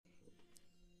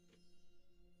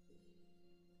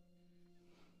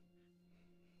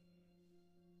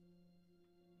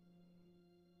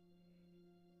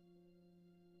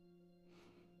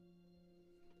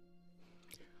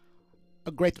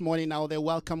A great morning out there.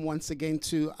 Welcome once again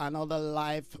to another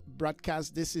live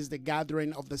broadcast. This is the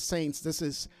Gathering of the Saints. This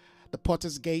is the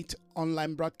Potter's Gate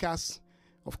online broadcast.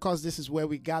 Of course, this is where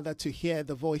we gather to hear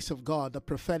the voice of God, the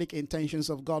prophetic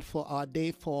intentions of God for our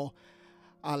day, for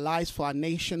our lives, for our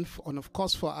nation, and of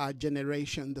course for our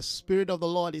generation. The Spirit of the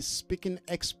Lord is speaking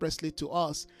expressly to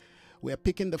us. We are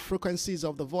picking the frequencies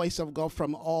of the voice of God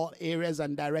from all areas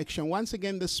and direction. Once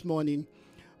again this morning,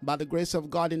 by the grace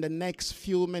of God, in the next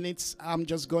few minutes, I'm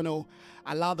just going to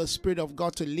allow the Spirit of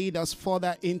God to lead us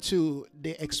further into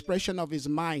the expression of His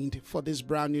mind for this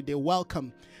brand new day.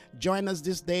 Welcome. Join us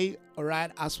this day, all right,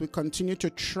 as we continue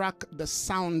to track the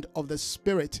sound of the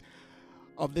Spirit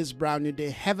of this brand new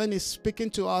day. Heaven is speaking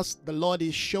to us. The Lord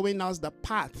is showing us the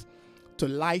path to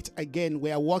light again. We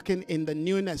are walking in the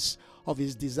newness of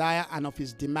His desire and of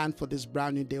His demand for this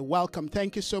brand new day. Welcome.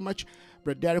 Thank you so much,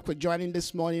 Brother Derek, for joining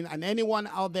this morning, and anyone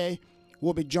out there who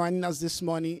will be joining us this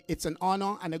morning. It's an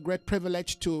honor and a great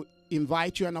privilege to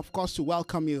invite you and of course to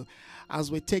welcome you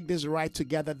as we take this ride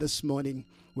together this morning.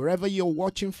 Wherever you're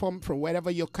watching from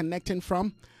wherever you're connecting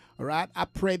from, all right, I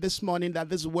pray this morning that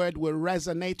this word will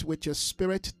resonate with your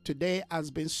spirit. Today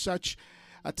has been such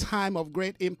a time of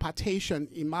great impartation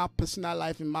in my personal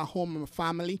life, in my home and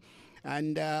family,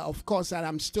 and of course that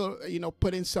I'm still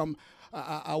putting some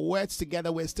words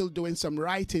together. We're still doing some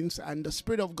writings, and the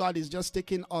Spirit of God is just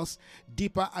taking us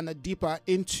deeper and deeper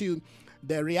into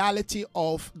the reality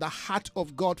of the heart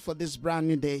of God for this brand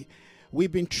new day.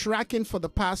 We've been tracking for the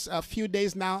past few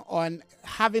days now on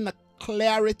having a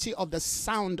clarity of the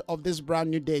sound of this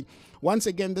brand new day. Once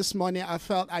again this morning, I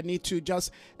felt I need to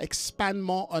just expand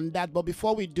more on that. But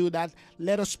before we do that,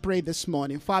 let us pray this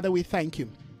morning. Father, we thank you.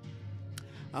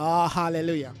 Oh,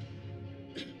 hallelujah.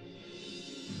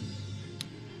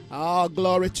 Oh,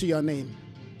 glory to your name.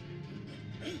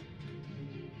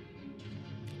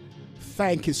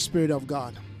 Thank you, Spirit of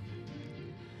God.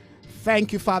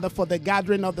 Thank you, Father, for the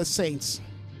gathering of the saints.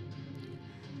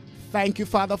 Thank you,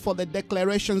 Father, for the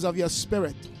declarations of your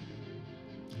Spirit.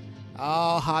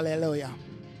 Oh, hallelujah.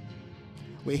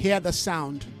 We hear the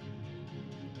sound.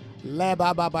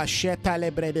 Leba baba sheta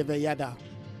lebrede veyada.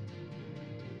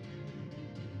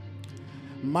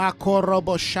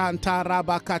 Makorobo shanta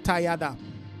rabakatayada.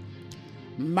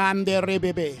 Mande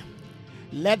rebebe.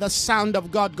 Let the sound of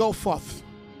God go forth.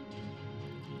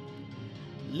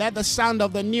 Let the sound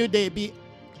of the new day be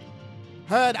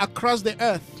heard across the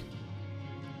earth.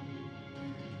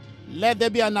 Let there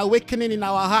be an awakening in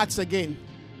our hearts again.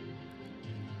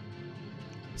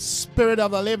 Spirit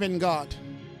of the living God,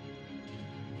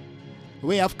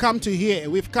 we have come to hear,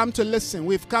 we've come to listen,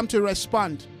 we've come to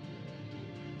respond.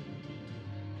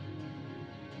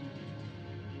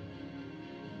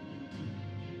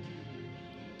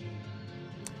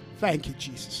 Thank you,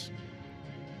 Jesus.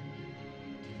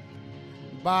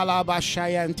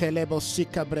 Balabashayan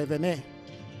telebosika brevene.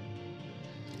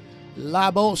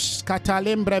 Labos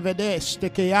katalim brevede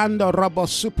stekeando robo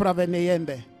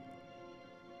supraveneyende.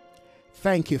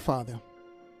 Thank you, Father.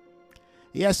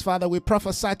 Yes, Father, we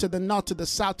prophesy to the north, to the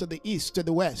south, to the east, to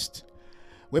the west.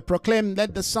 We proclaim,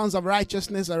 let the sons of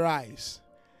righteousness arise.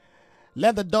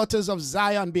 Let the daughters of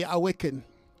Zion be awakened.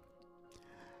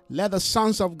 Let the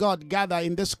sons of God gather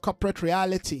in this corporate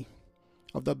reality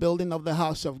of the building of the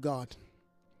house of God.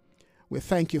 We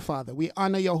thank you, Father. We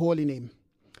honor your holy name.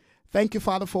 Thank you,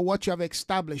 Father, for what you have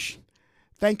established.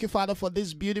 Thank you, Father, for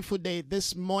this beautiful day,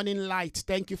 this morning light.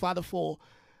 Thank you, Father, for,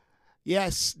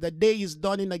 yes, the day is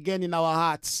dawning again in our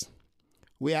hearts.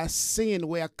 We are seeing,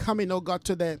 we are coming, oh God,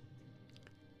 to the,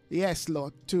 yes,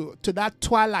 Lord, to that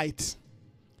twilight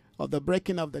of the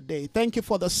breaking of the day. Thank you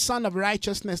for the sun of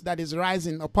righteousness that is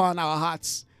rising upon our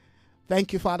hearts.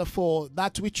 Thank you, Father, for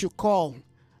that which you call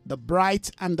the bright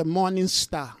and the morning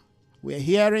star. We are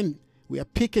hearing, we are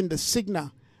picking the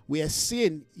signal. We are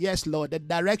seeing, yes, Lord, the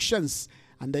directions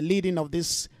and the leading of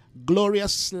this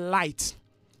glorious light.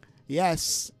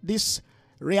 Yes, these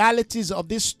realities of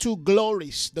these two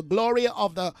glories, the glory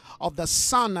of the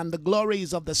sun and the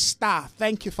glories of the star.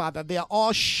 Thank you, Father. They are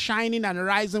all shining and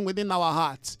rising within our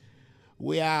hearts.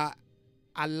 We are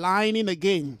aligning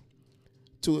again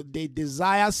to the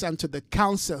desires and to the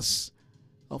counsels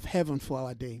of heaven for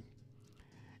our day.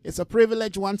 It's a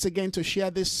privilege once again to share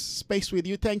this space with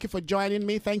you. Thank you for joining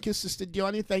me. Thank you, Sister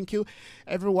Diony. Thank you,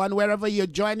 everyone, wherever you're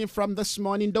joining from this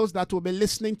morning. Those that will be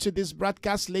listening to this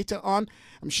broadcast later on,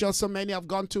 I'm sure so many have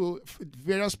gone to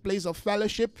various places of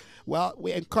fellowship. Well,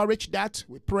 we encourage that.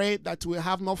 We pray that we'll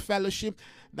have more fellowship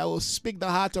that will speak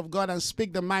the heart of God and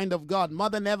speak the mind of God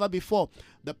more than ever before.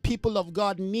 The people of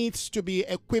God needs to be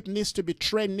equipped, needs to be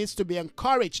trained, needs to be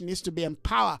encouraged, needs to be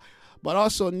empowered but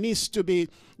also needs to be,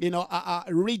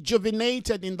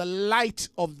 rejuvenated in the light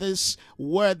of this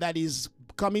word that is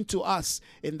coming to us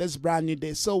in this brand new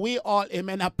day. So we all,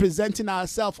 amen, are presenting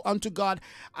ourselves unto God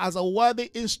as a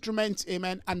worthy instrument,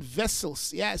 amen, and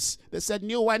vessels. Yes, they said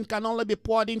new wine can only be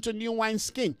poured into new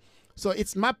wineskin. So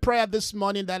it's my prayer this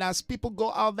morning that as people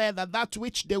go out there, that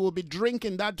which they will be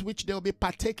drinking, that which they will be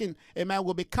partaking, amen,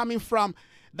 will be coming from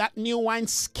that new wine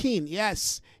skin.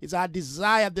 Yes, it's our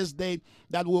desire this day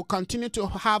that we'll continue to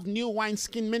have new wine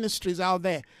skin ministries out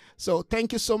there. So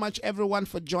thank you so much, everyone,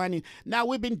 for joining. Now,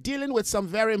 we've been dealing with some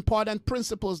very important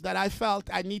principles that I felt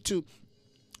I need to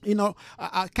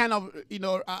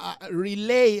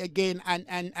relay again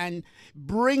and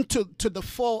bring to the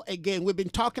fore again. We've been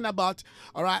talking about,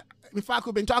 all right, in fact,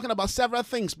 we've been talking about several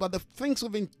things, but the things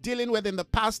we've been dealing with in the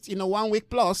past, 1 week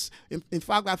plus, in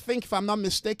fact, I think, if I'm not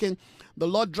mistaken, the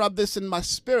Lord dropped this in my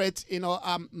spirit,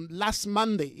 last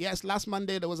Monday. Yes, last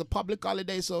Monday there was a public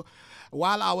holiday, so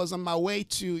while I was on my way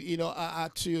to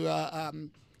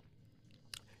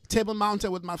Table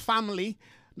Mountain with my family,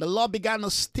 the Lord began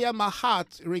to stir my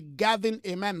heart regarding,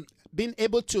 amen, being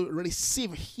able to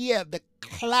hear the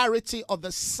clarity of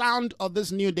the sound of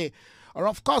this new day. Or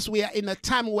of course, we are in a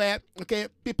time where, okay,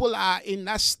 people are in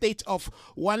that state of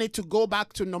wanting to go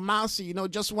back to normalcy,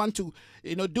 just want to,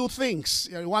 do things,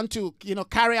 want to,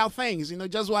 carry out things,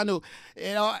 just want to,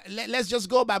 let's just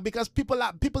go back, because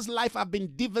people's life have been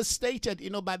devastated,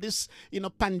 by this,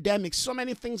 pandemic. So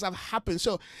many things have happened.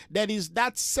 So there is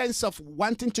that sense of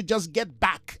wanting to just get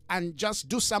back and just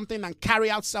do something and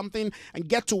carry out something and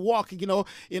get to work,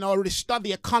 restore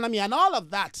the economy and all of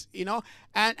that,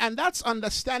 and that's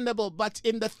understandable. But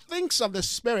in the things of the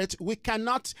Spirit, we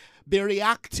cannot be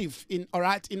reactive in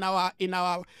our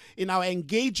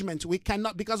engagement. We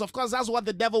cannot, because of course that's what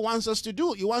the devil wants us to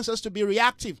do. He wants us to be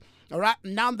reactive. All right,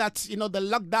 now that the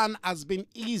lockdown has been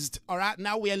eased, all right,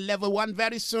 now we are level 1.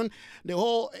 Very soon the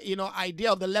whole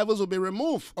idea of the levels will be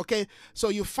removed. Okay, so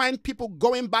you find people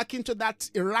going back into that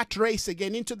rat race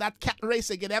again, into that cat race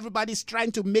again. Everybody's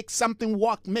trying to make something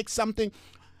work, make something.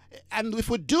 And if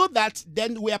we do that,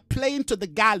 then we are playing to the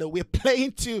gallows. We're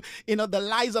playing to, the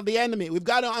lies of the enemy. We've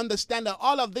got to understand that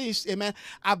all of this, amen,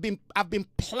 have been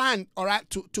planned, all right,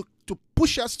 to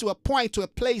push us to a point, to a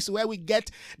place where we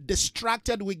get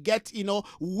distracted, we get,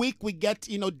 weak, we get,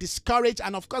 discouraged.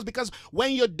 And of course, because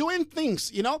when you're doing things,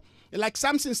 like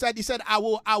Samson said, he said, I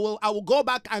will go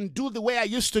back and do the way I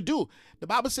used to do. The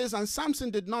Bible says, and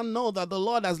Samson did not know that the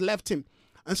Lord has left him.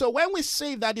 And so when we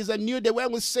say that is a new day,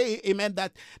 when we say, amen,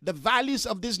 that the values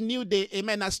of this new day,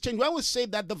 amen, has changed, when we say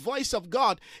that the voice of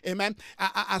God, amen,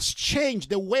 has changed,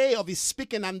 the way of his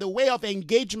speaking and the way of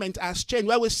engagement has changed,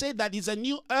 when we say that it's a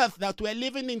new earth that we're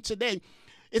living in today,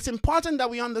 it's important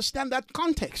that we understand that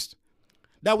context.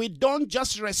 That we don't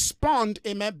just respond,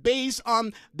 amen, based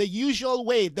on the usual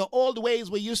way, the old ways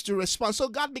we used to respond. So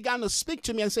God began to speak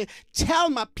to me and say,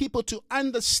 tell my people to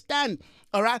understand,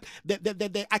 all right,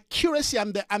 the accuracy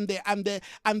and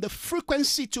the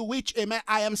frequency to which, amen,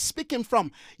 I am speaking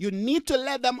from. You need to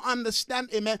let them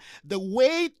understand, amen, the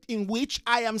way in which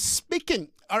I am speaking.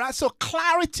 All right, so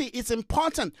clarity is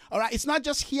important. All right, it's not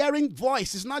just hearing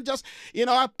voice. It's not just,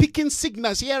 picking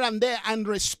signals here and there and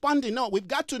responding. No, we've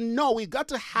got to know, we've got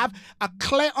to have a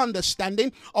clear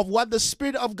understanding of what the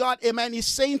Spirit of God, amen, is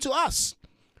saying to us.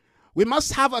 We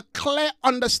must have a clear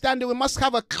understanding. We must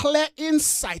have a clear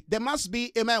insight. There must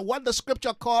be, amen, what the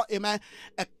scripture call, amen,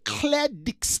 a clear,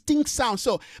 distinct sound.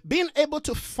 So being able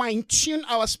to fine-tune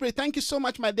our spirit. Thank you so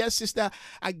much, my dear sister.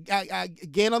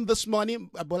 Again on this morning,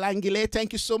 Bolangile,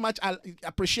 thank you so much. I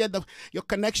appreciate your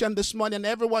connection this morning. And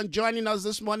everyone joining us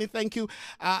this morning, thank you,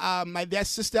 my dear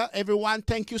sister. Everyone,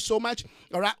 thank you so much.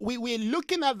 All right, we're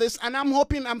looking at this, and I'm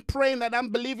hoping, I'm praying that I'm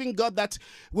believing God that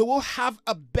we will have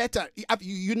a better,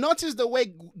 you notice the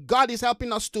way God is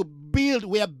helping us to build.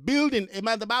 We are building.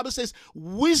 Amen. The Bible says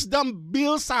wisdom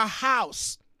builds a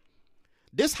house.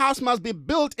 This house must be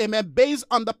built, amen, based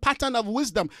on the pattern of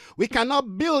wisdom. We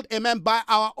cannot build, amen, by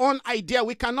our own idea.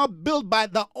 We cannot build by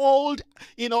the old,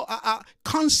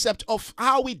 concept of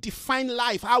how we define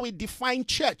life, how we define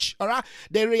church, all right?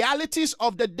 The realities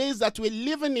of the days that we're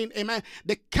living in, amen,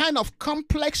 the kind of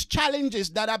complex challenges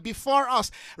that are before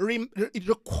us, it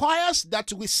requires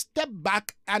that we step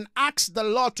back and ask the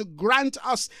Lord to grant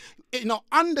us,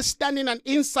 understanding and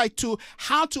insight to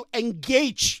how to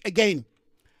engage again.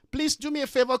 please do me a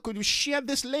favor. Could you share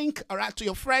this link, all right, to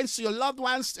your friends, to your loved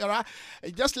ones, all right?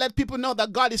 Just let people know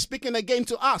that God is speaking again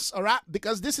to us, all right?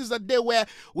 Because this is a day where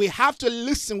we have to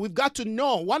listen. We've got to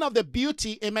know. One of the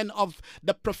beauty, amen, of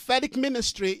the prophetic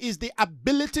ministry is the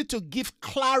ability to give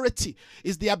clarity,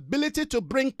 is the ability to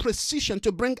bring precision,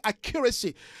 to bring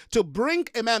accuracy, to bring,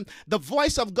 amen, the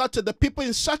voice of God to the people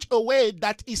in such a way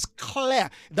that is clear.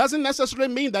 It doesn't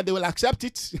necessarily mean that they will accept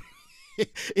it.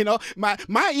 You know,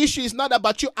 my issue is not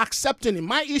about you accepting it.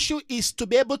 My issue is to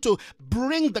be able to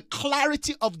bring the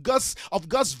clarity of God's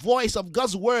voice, of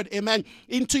God's word, amen,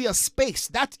 into your space.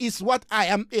 That is what I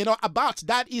am, about.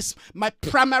 That is my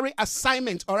primary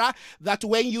assignment, all right? That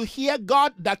when you hear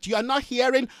God, that you are not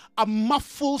hearing a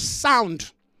muffled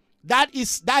sound. That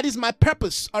is my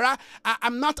purpose, all right?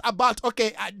 I'm not about,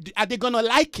 okay, are they going to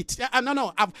like it?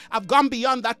 No. I've gone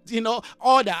beyond that,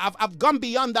 order. I've gone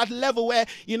beyond that level where,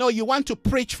 you want to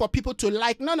preach for people to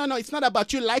like. No. It's not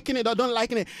about you liking it or don't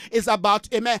liking it. It's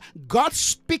about, amen, God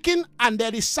speaking, and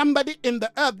there is somebody in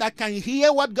the earth that can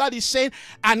hear what God is saying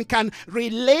and can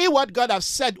relay what God has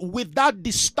said without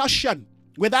distortion.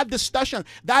 Without distortion.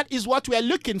 That is what we are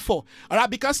looking for, all right?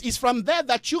 Because it's from there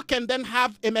that you can then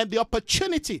have, amen, the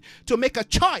opportunity to make a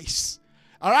choice.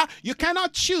 All right, you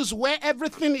cannot choose where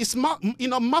everything is,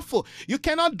 muffled. You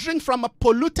cannot drink from a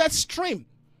polluted stream.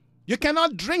 You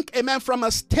cannot drink, amen, from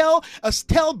a stale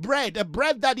bread, a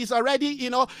bread that is already,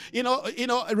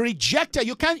 rejected.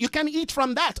 You can eat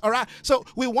from that. All right. So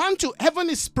heaven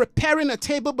is preparing a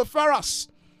table before us.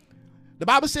 The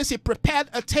Bible says He prepared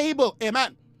a table,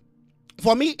 amen,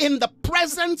 for me in the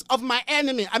presence of my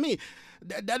enemy. I mean,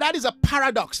 that is a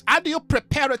paradox. How do you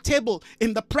prepare a table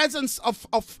in the presence of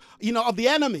the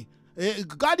enemy?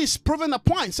 God is proving a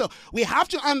point. So we have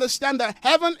to understand that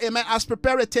heaven, amen, has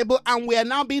prepared a table, and we are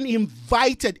now being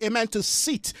invited, amen, to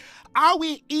sit. How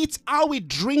we eat, how we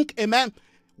drink, amen,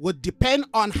 would depend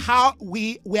on how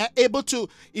we are able to,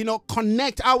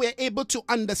 connect, how we're able to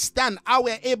understand, how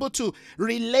we're able to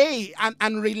relay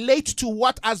and relate to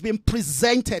what has been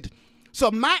presented. So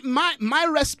my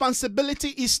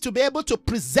responsibility is to be able to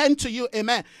present to you,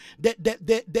 amen,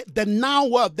 the now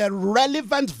word, the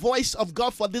relevant voice of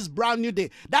God for this brand new day.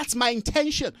 That's my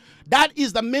intention. That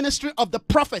is the ministry of the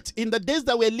prophet. In the days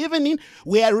that we're living in,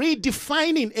 we are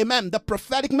redefining, amen, the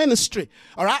prophetic ministry.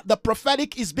 All right, the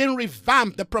prophetic is being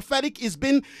revamped. The prophetic is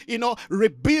being,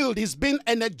 rebuilt. It's been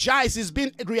energized. It's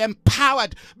been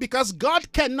re-empowered, because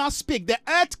God cannot speak. The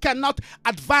earth cannot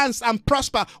advance and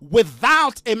prosper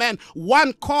without, amen,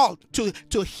 one call to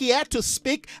hear, to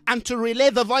speak, and to relay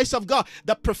the voice of God.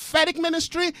 The prophetic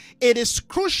ministry, it is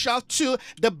crucial to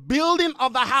the building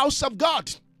of the house of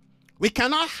God. We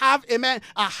cannot have, amen,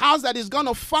 a house that is going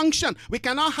to function. We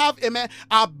cannot have, amen,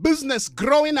 our business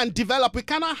growing and develop. We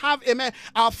cannot have, amen,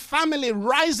 our family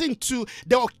rising to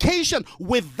the occasion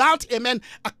without, amen,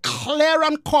 a clear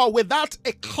call, without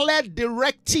a clear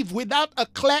directive, without a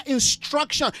clear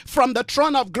instruction from the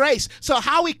throne of grace. So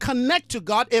how we connect to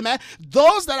God, amen,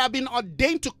 those that have been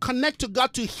ordained to connect to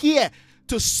God, to hear,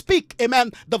 to speak,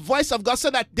 amen, the voice of God, so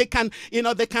that they can,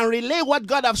 they can relay what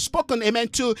God has spoken, amen,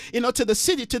 to, to the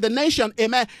city, to the nation,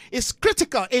 amen, is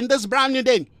critical in this brand new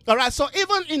day. All right. So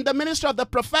even in the ministry of the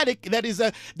prophetic, there is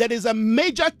a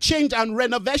major change and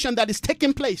renovation that is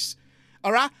taking place.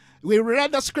 All right. We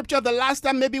read the scripture the last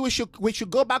time. Maybe we should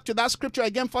go back to that scripture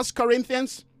again. 1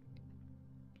 Corinthians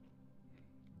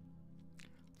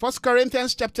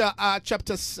chapter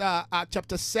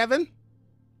 7.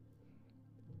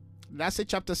 That's it,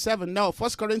 chapter 7. No,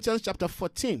 1 Corinthians chapter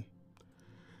 14.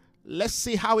 Let's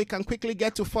see how we can quickly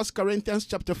get to 1 Corinthians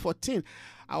chapter 14.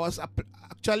 I was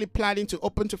actually planning to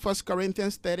open to 1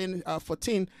 Corinthians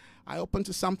 14. I opened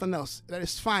to something else. That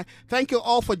is fine. Thank you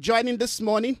all for joining this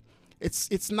morning.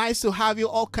 It's nice to have you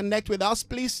all connect with us.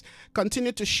 Please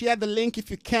continue to share the link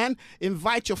if you can.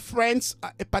 Invite your friends,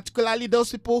 particularly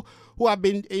those people who have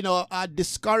been,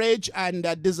 discouraged and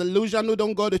disillusioned, who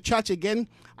don't go to church again.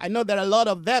 I know there are a lot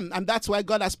of them, and that's why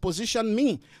God has positioned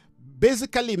me,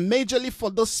 basically, majorly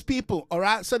for those people, all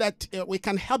right, so that we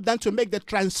can help them to make the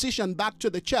transition back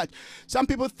to the church. Some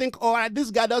people think, all right,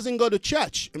 this guy doesn't go to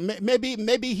church.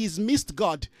 Maybe he's missed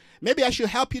God. Maybe I should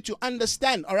help you to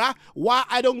understand, all right, why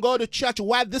I don't go to church,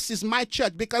 why this is my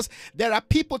church. Because there are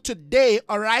people today,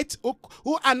 all right,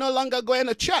 who are no longer going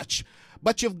to church.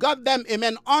 But you've got them,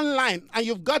 amen, online, and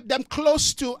you've got them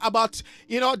close to about,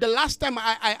 the last time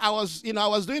I was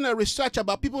doing a research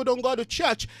about people who don't go to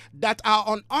church that are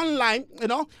on online,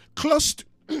 close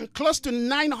to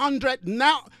 900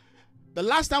 now. The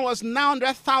last time was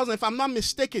 900,000, if I'm not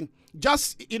mistaken.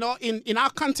 just, in our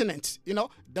continent,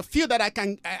 the few that I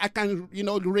can,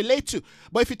 relate to.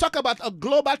 But if you talk about a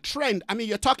global trend, I mean,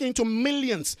 you're talking to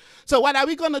millions. So what are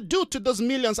we going to do to those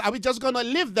millions? Are we just going to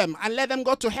leave them and let them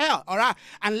go to hell, all right?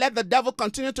 And let the devil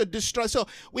continue to destroy? So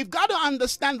we've got to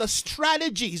understand the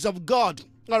strategies of God.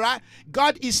 All right,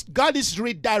 God is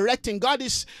redirecting. God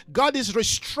is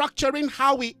restructuring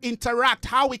how we interact,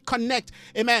 how we connect.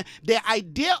 Amen. The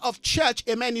idea of church,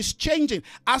 amen, is changing.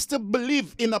 Us to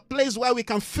believe in a place where we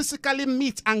can physically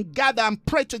meet and gather and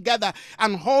pray together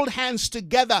and hold hands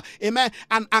together, amen,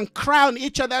 and crown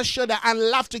each other's shoulder and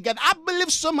laugh together. I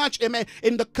believe so much, amen,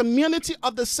 in the community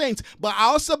of the saints, but I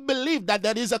also believe that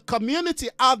there is a community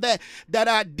out there that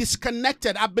are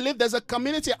disconnected. I believe there's a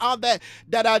community out there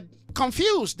that are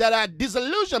confused, that are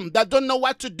disillusioned, that don't know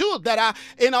what to do, that are,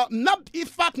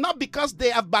 not because they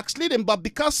have backslidden, but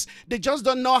because they just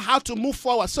don't know how to move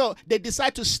forward. So they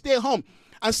decide to stay home.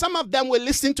 And some of them will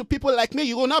listen to people like me.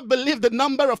 You will not believe the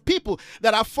number of people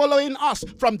that are following us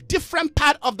from different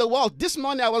parts of the world. This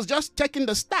morning, I was just checking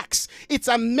the stats. It's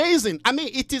amazing. I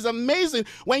mean, it is amazing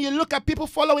when you look at people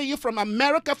following you from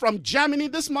America, from Germany.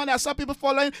 This morning, I saw people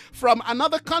following from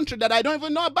another country that I don't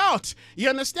even know about. You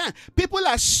understand? People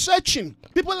are searching.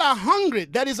 People are hungry.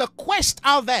 There is a quest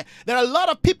out there. There are a lot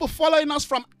of people following us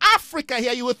from Africa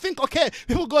here. You would think, okay,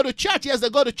 people go to church. Yes, they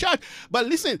go to church. But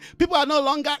listen, people are no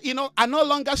longer,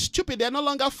 longer stupid. They're no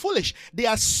longer foolish. They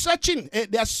are searching.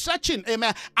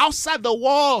 Amen, outside the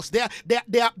walls. They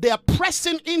are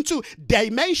pressing into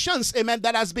dimensions, amen,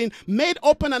 that has been made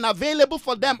open and available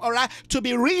for them, all right, to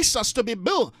be resourced, to be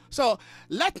built. So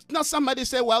let not somebody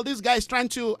say, well, this guy is trying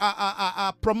to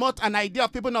promote an idea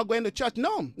of people not going to church.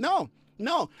 No.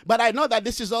 But I know that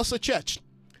this is also church.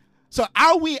 So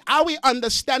how we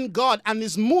understand God and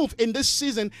his move in this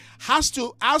season has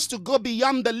to go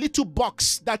beyond the little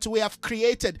box that we have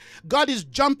created. God is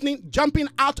jumping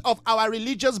out of our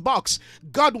religious box.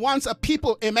 God wants a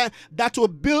people, amen, that will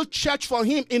build church for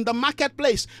him in the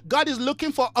marketplace. God is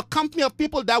looking for a company of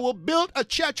people that will build a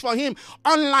church for him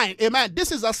online, amen.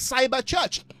 This is a cyber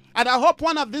church. And I hope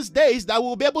one of these days that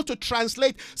we'll be able to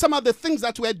translate some of the things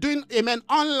that we're doing, amen,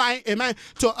 online, amen,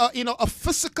 to, a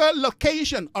physical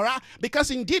location, all right?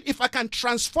 Because indeed, if I can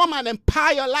transform and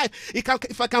empower your life,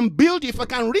 if I can build you, if I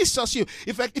can resource you,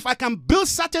 if I can build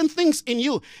certain things in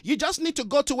you, you just need to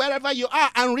go to wherever you are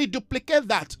and reduplicate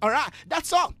that, all right?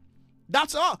 That's all.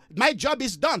 That's all. My job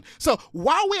is done. So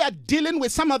while we are dealing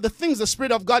with some of the things the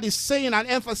Spirit of God is saying and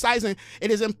emphasizing, it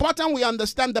is important we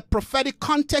understand the prophetic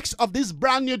context of this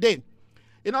brand new day.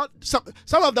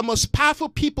 Some of the most powerful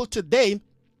people today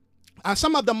are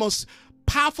some of the most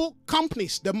powerful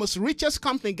companies, the most richest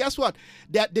company. Guess what?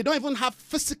 They don't even have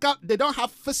physical. They don't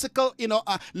have physical,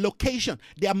 location.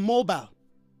 They are mobile.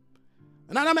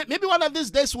 And maybe one of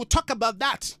these days we'll talk about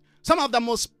that. Some of the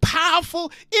most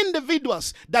powerful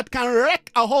individuals that can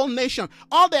wreck a whole nation.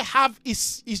 All they have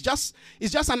is just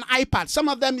an iPad. Some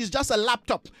of them is just a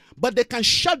laptop. But they can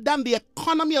shut down the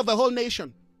economy of a whole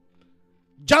nation.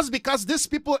 Just because these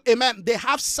people, amen, they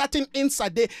have certain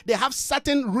insight, they have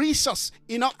certain resource,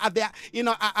 at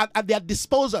their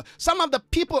disposal. Some of the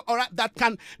people, all right, that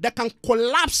can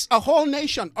collapse a whole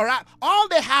nation, all right. All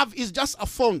they have is just a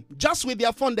phone. Just with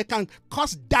their phone, they can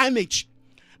cause damage.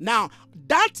 Now,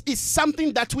 that is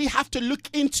something that we have to look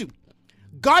into.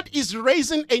 God is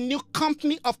raising a new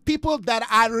company of people that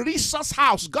are resource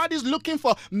house. God is looking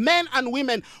for men and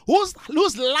women whose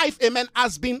life, amen,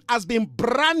 has been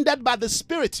branded by the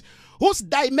Spirit, whose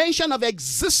dimension of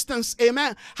existence,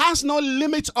 amen, has no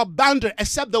limit or boundary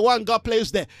except the one God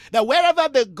placed there. That wherever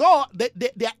they go, they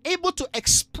are able to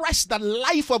express the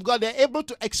life of God. They're able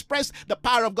to express the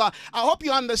power of God. I hope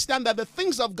you understand that the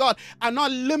things of God are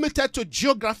not limited to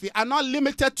geography, are not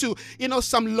limited to,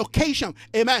 some location.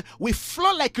 Amen. We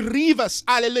flow like rivers.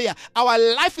 Hallelujah. Our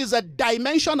life is a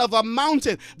dimension of a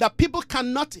mountain that people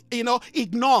cannot,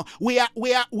 ignore. We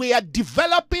are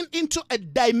developing into a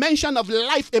dimension of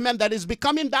life, amen, that is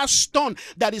becoming that stone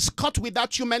that is cut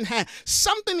without human hand.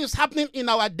 Something is happening in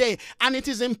our day, and it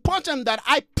is important that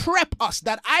I prep us,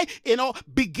 that I,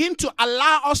 begin to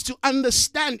allow us to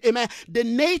understand, amen, the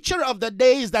nature of the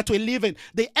days that we live in.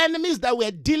 The enemies that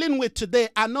we're dealing with today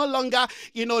are no longer,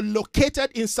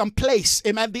 located in some place,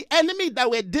 amen. The enemy that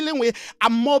we're dealing with are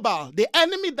mobile. The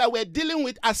enemy that we're dealing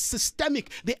with are systemic.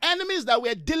 The enemies that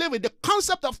we're dealing with, the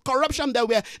concept of corruption that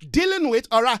we're dealing with,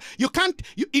 all right,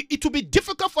 it will be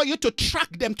difficult for you to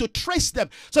track them, to trace them.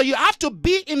 So you have to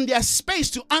be in their space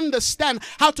to understand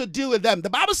how to deal with them. The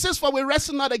Bible says, for we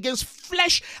wrestle not against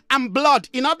flesh and blood.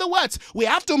 In other words, we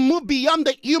have to move beyond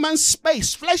the human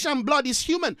space. Flesh and blood is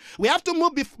human. We have to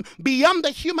move beyond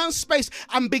the human space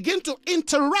and begin to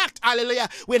interact, hallelujah,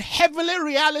 with heavenly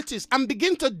realities and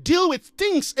begin to deal with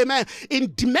things, amen,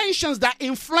 in dimensions that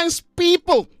influence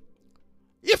people.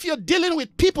 If you're dealing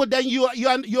with people, then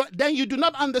you do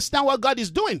not understand what God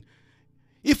is doing.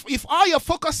 If all you're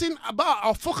focusing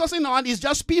on is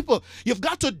just people, you've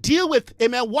got to deal with,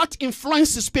 amen, what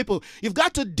influences people. You've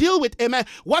got to deal with, amen,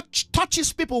 what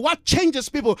touches people, what changes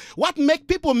people, what makes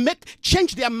people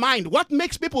change their mind, what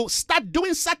makes people start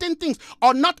doing certain things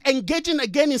or not engaging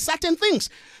again in certain things.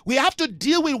 We have to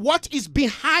deal with what is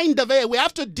behind the veil. We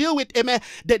have to deal with, amen,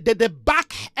 the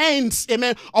back ends,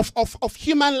 amen, of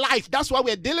human life. That's what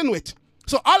we're dealing with.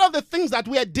 So all of the things that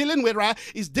we are dealing with, right,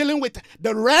 is dealing with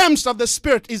the realms of the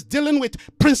spirit, is dealing with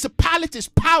principalities,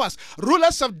 powers,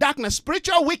 rulers of darkness,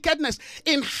 spiritual wickedness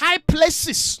in high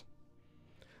places.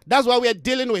 That's what we are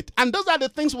dealing with. And those are the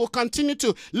things we'll continue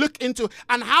to look into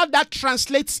and how that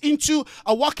translates into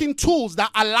a working tools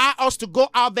that allow us to go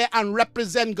out there and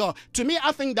represent God. To me,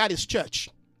 I think that is church.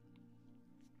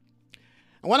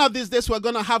 And one of these days, we're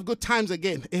going to have good times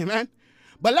again. Amen.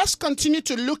 But let's continue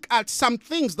to look at some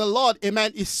things the Lord,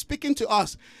 amen, is speaking to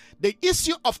us. The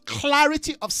issue of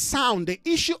clarity of sound, the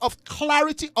issue of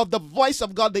clarity of the voice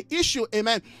of God, the issue,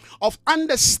 amen, of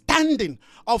understanding,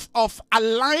 of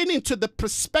aligning to the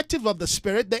perspective of the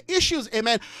Spirit, the issues,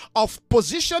 amen, of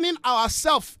positioning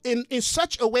ourselves in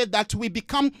such a way that we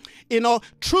become,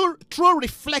 true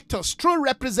reflectors, true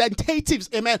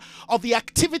representatives, amen, of the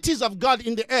activities of God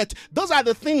in the earth. Those are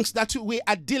the things that we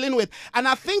are dealing with. And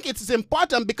I think it's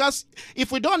important because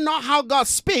if we don't know how God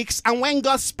speaks, and when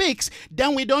God speaks,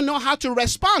 then we don't know how to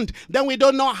respond, then we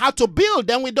don't know how to build,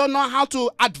 then we don't know how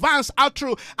to advance, how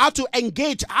to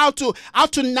engage, how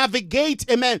to navigate,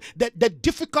 amen, the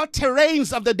difficult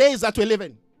terrains of the days that we live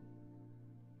in.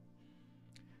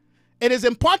 It is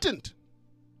important.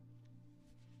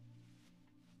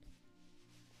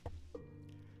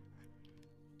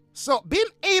 So being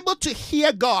able to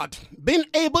hear God, being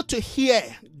able to hear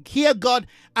God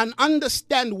and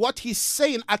understand what he's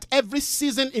saying at every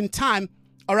season in time,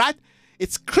 all right,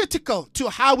 it's critical to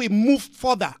how we move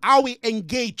further, how we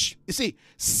engage. You see,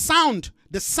 sound,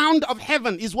 the sound of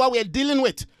heaven is what we're dealing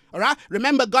with. All right.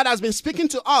 Remember, God has been speaking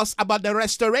to us about the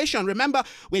restoration. Remember,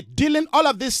 all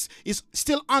of this is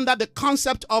still under the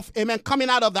concept of, amen, coming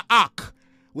out of the ark.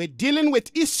 We're dealing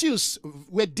with issues.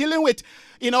 We're dealing with,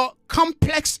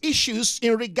 complex issues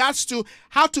in regards to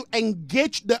how to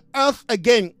engage the earth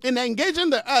again. In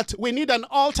engaging the earth, we need an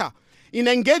altar. In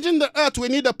engaging the earth, we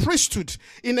need a priesthood.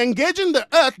 In engaging the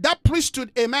earth, that priesthood,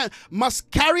 amen,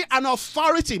 must carry an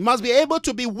authority, must be able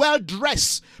to be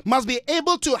well-dressed, must be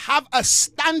able to have a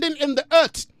standing in the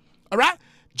earth. All right?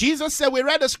 Jesus said, we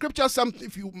read the scripture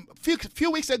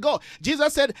few weeks ago.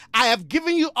 Jesus said, I have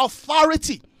given you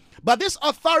authority. But this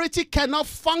authority cannot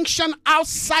function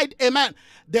outside, amen,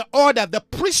 the order, the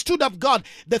priesthood of God,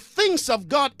 the things of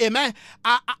God, amen,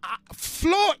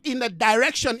 flow in the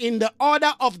direction, in the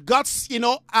order of God's,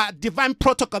 divine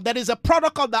protocol. There is a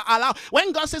protocol that allows,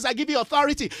 when God says, I give you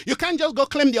authority, you can't just go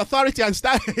claim the authority and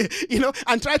start,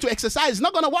 and try to exercise. It's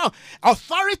not going to work.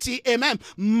 Authority, amen,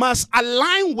 must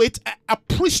align with a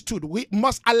priesthood. We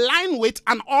must align with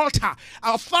an altar.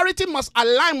 Authority must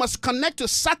connect to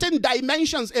certain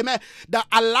dimensions, amen, that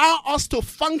allow us to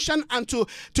function and to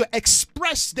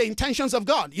express the intentions of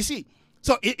God. You see,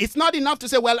 so it's not enough to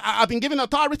say, well, I've been given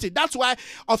authority. That's why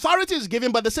authority is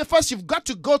given, but they say first you've got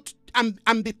to go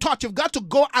and be taught. You've got to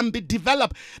go and be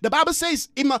developed. The Bible says,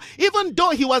 even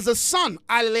though he was a son,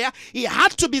 hallelujah, he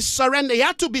had to be surrendered. He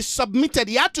had to be submitted.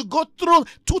 He had to go through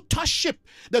tutorship.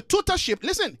 The tutorship,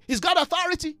 listen, he's got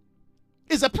authority.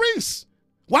 He's a prince.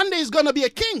 One day he's going to be a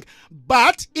king,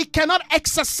 but he cannot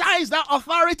exercise that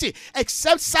authority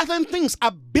except certain things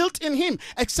are built in him,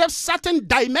 except certain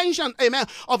dimension, amen,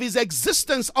 of his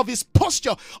existence, of his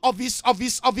posture, of his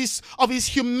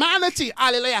humanity,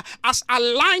 hallelujah, as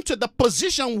aligned to the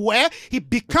position where he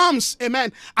becomes,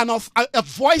 amen, a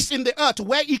voice in the earth,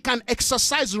 where he can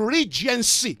exercise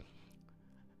regency.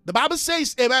 The Bible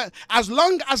says, amen, as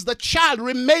long as the child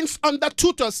remains under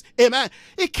tutors, amen,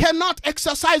 he cannot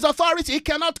exercise authority. He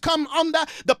cannot come under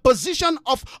the position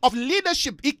of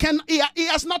leadership. He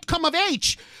has not come of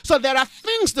age. So there are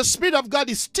things the Spirit of God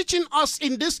is teaching us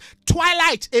in this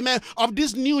twilight, amen, of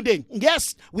this new day.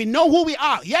 Yes, we know who we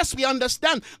are. Yes, we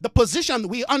understand the position.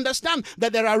 We understand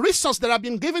that there are resources that have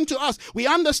been given to us. We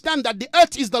understand that the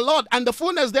earth is the Lord and the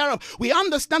fullness thereof. We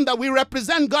understand that we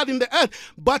represent God in the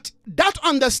earth. But that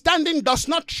understanding does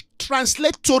not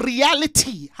translate to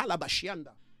reality. Halabashianda.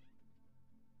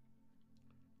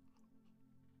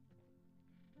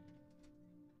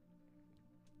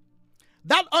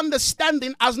 That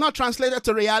understanding has not translated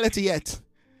to reality yet.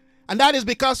 And that is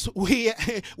because we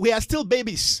are still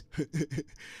babies.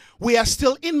 We are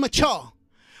still immature.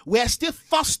 We are still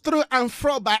tossed through and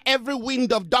fro by every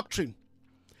wind of doctrine.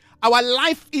 Our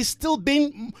life is still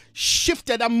being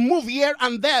shifted and moved here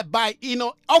and there by,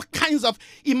 all kinds of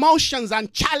emotions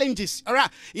and challenges. All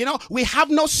right. We have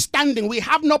no standing. We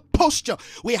have no posture.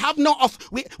 We have no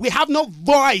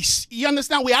voice. You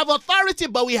understand? We have authority,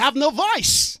 but we have no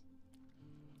voice.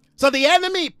 So the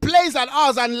enemy plays at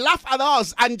us and laughs at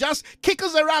us and just kicks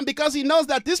us around because he knows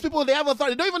that these people, they have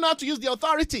authority. They don't even know how to use the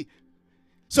authority.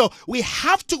 So we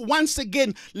have to once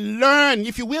again learn,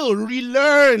 if you will,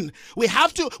 relearn. We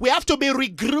have to be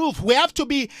regrooved. We have to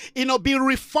be, be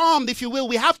reformed, if you will.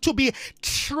 We have to be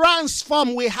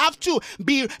transformed. We have to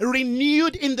be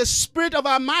renewed in the spirit of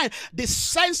our mind. The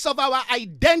sense of our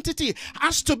identity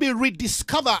has to be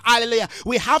rediscovered. Hallelujah.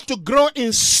 We have to grow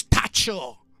in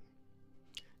stature.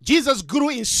 Jesus grew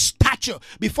in stature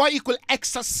before he could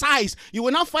exercise. You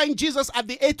will not find Jesus at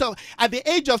the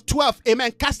age of 12,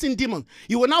 amen, casting demons.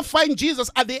 You will not find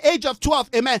Jesus at the age of 12,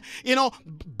 amen,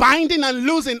 binding and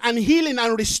loosing and healing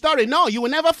and restoring. No, you will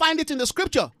never find it in the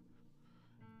scripture.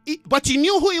 But he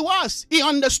knew who he was. He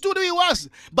understood who he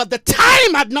was. But the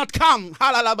time had not come.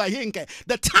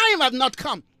 The time had not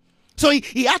come. So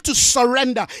he had to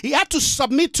surrender. He had to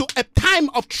submit to a time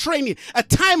of training, a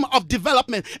time of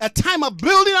development, a time of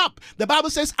building up. The Bible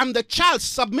says, and the child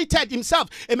submitted himself,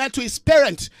 amen, to his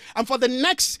parent. And for the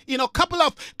next,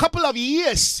 couple of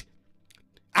years,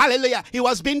 hallelujah, he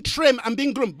was being trained and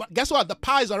being groomed. But guess what? The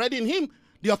power is already in him.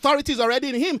 The authority is already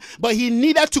in him. But he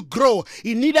needed to grow.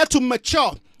 He needed to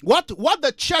mature. What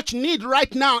the church need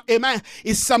right now, amen,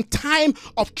 is some time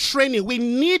of training. We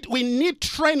need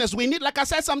trainers. We need, like I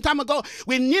said some time ago,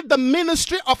 we need the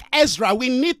ministry of Ezra. We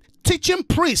need teaching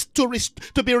priests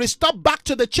to be restored back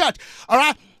to the church. All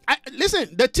right.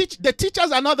 Listen, the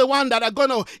teachers are not the one that are going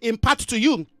to impart to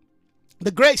you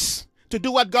the grace to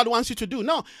do what God wants you to do.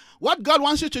 No, what God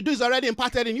wants you to do is already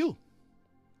imparted in you.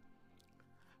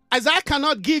 Isaiah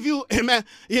cannot give you, amen,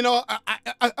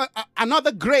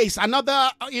 another grace, another,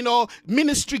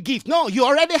 ministry gift. No, you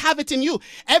already have it in you.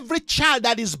 Every child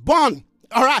that is born,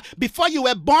 all right, before you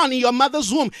were born in your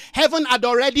mother's womb, heaven had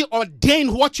already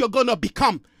ordained what you're going to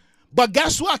become. But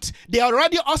guess what? They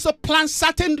already also plan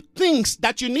certain things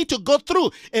that you need to go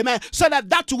through, amen, so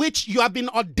that which you have been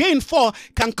ordained for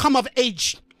can come of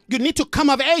age. You need to come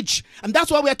of age. And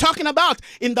that's what we're talking about.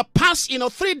 In the past,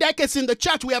 3 decades in the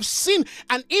church, we have seen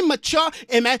an immature,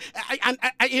 amen, and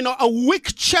a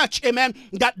weak church, amen,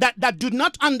 that do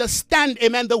not understand,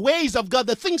 amen, the ways of God,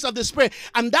 the things of the Spirit.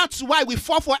 And that's why we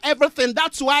fall for everything.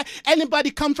 That's why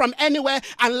anybody come from anywhere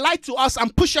and lie to us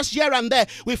and push us here and there.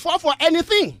 We fall for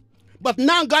anything. But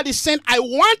now God is saying, I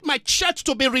want my church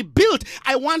to be rebuilt.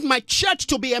 I want my church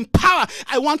to be empowered.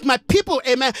 I want my people,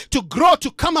 amen, to grow, to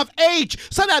come of age,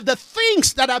 so that the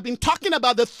things that I've been talking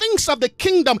about, the things of the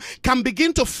kingdom, can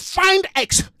begin to find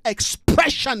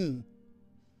expression.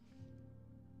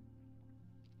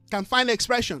 Can find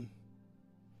expression.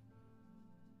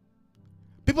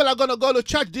 People are going to go to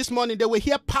church this morning. They will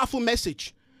hear powerful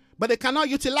message, but they cannot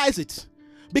utilize it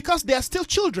because they are still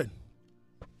children.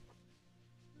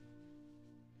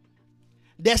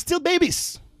 They're still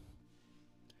babies.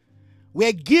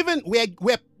 We're given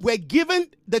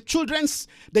the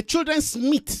children's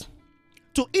meat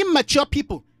to immature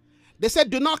people. They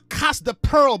said, do not cast the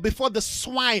pearl before the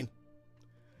swine,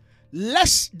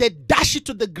 lest they dash it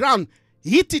to the ground,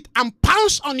 hit it, and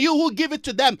pounce on you who give it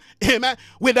to them. Amen.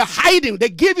 With a hiding, they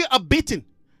give you a beating.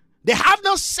 They have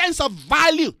no sense of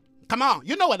value. Come on,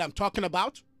 you know what I'm talking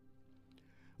about.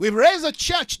 We've raised a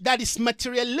church that is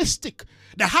materialistic,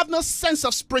 that have no sense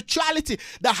of spirituality,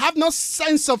 that have no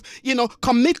sense of,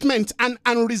 commitment and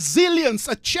resilience.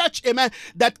 A church, amen,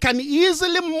 that can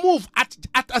easily move at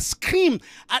a scream.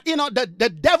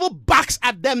 The devil backs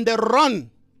at them, they run.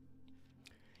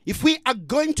 If we are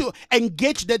going to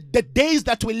engage the days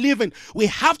that we live in, we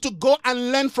have to go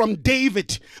and learn from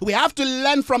David. We have to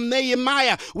learn from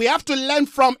Nehemiah. We have to learn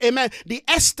from, amen, the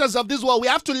Esthers of this world. We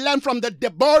have to learn from the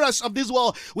Deborahs of this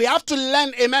world. We have to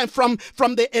learn, amen, from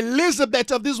the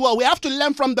Elizabeth of this world. We have to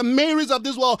learn from the Marys of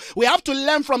this world. We have to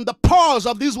learn from the Pauls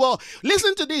of this world.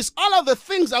 Listen to this. All of the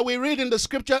things that we read in the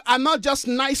scripture are not just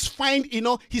nice, fine,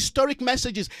 historic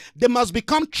messages. They must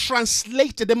become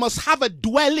translated. They must have a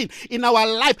dwelling in our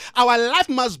life. Our life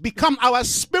must become, our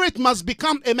spirit must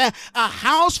become, amen, a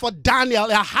house for Daniel,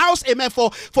 a house, amen, for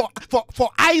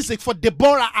Isaac, for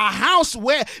Deborah, a house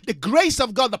where the grace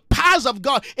of God, the powers of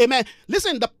God, amen.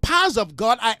 Listen, the powers of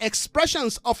God are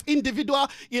expressions of individual,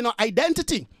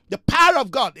 identity. The power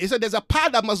of God. He said there's a power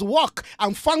that must work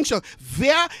and function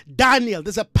via Daniel.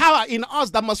 There's a power in us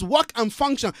that must work and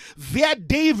function via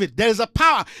David. There's a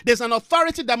power. There's an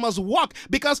authority that must work,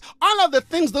 because all of the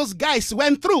things those guys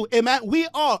went through, amen, we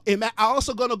all, amen, are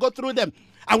also going to go through them.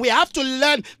 And we have to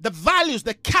learn the values,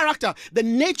 the character, the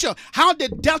nature, how they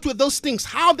dealt with those things,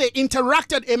 how they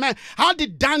interacted, amen. How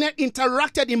did Daniel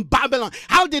interacted in Babylon?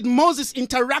 How did Moses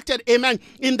interacted, amen,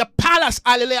 in the palace,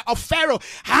 hallelujah, of Pharaoh?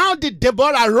 How did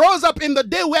Deborah rose up in the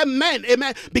day where men,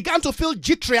 amen, began to feel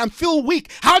jittery and feel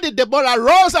weak? How did Deborah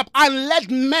rose up and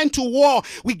led men to war?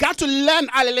 We got to learn,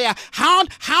 hallelujah, how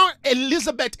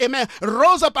Elizabeth, amen,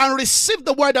 rose up and received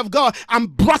the word of God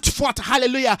and brought forth,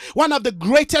 hallelujah, one of the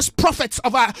greatest prophets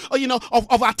of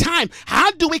our time.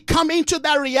 How do we come into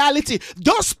that reality?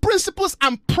 Those principles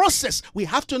and process, we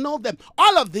have to know them.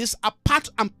 All of these are part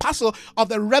and parcel of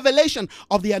the revelation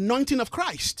of the anointing of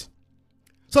Christ.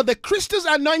 So the Christus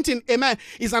anointing, amen,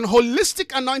 is an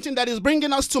holistic anointing that is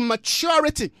bringing us to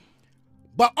maturity.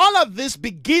 But all of this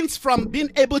begins from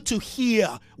being able to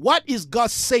hear. What is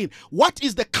God saying? What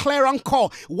is the clarion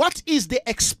call? What is the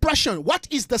expression? What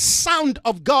is the sound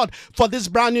of God for this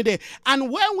brand new day? And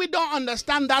when we don't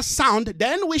understand that sound,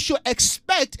 then we should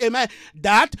expect, amen,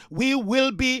 that we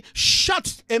will be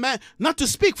shut, amen, not to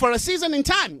speak for a season in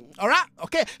time. All right?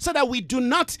 Okay? So that we do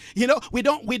not, we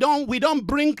don't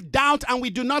bring doubt, and we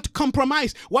do not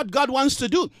compromise what God wants to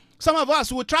do. Some of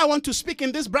us will want to speak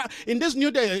in this new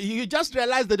day. You just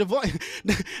realize that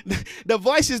the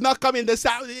voice is not coming. The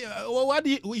sound. What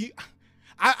do you?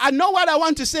 I know what I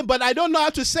want to say, but I don't know how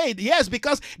to say it. Yes,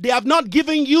 because they have not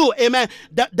given you, amen,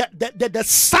 the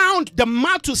sound, the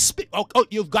mouth to speak. Oh,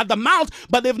 you've got the mouth,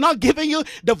 but they've not given you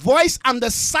the voice and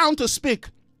the sound to speak.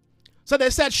 So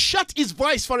they said, shut his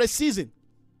voice for a season.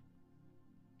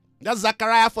 That's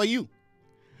Zechariah for you.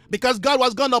 Because God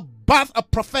was going to birth a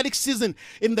prophetic season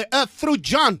in the earth through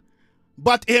John.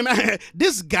 But, amen,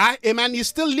 this guy, amen, is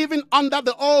still living under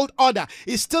the old order.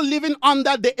 He's still living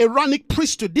under the Aaronic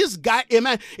priesthood. This guy,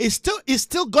 amen, is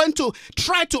still going to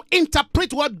try to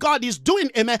interpret what God is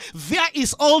doing, amen, via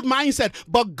his old mindset.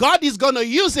 But God is going to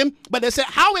use him. But they say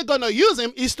how we're going to use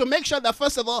him is to make sure that,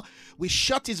 first of all, we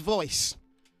shut his voice,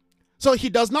 so he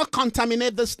does not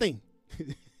contaminate this thing.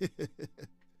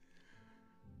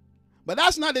 But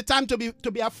that's not the time to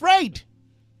be afraid.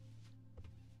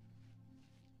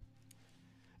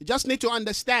 You just need to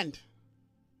understand.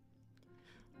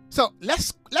 So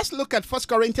let's look at 1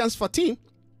 Corinthians 14.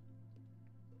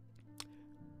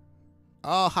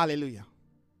 Oh, hallelujah.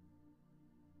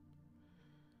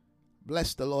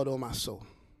 Bless the Lord, oh my soul.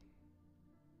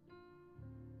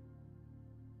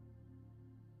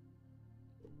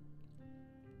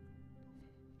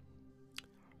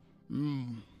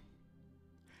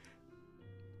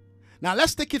 Now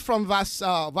let's take it from verse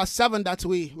 7 that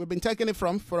we've been taking it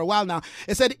from for a while now.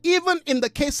 It said, even in the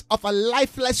case of a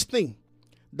lifeless thing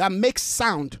that makes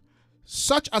sound,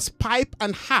 such as pipe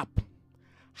and harp,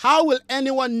 how will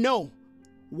anyone know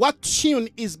what tune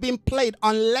is being played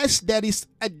unless there is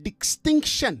a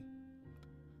distinction?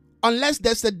 Unless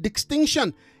there's a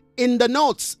distinction in the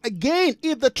notes. Again,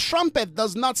 if the trumpet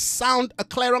does not sound a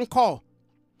clarion call,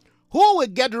 who will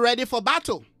get ready for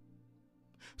battle?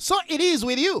 So it is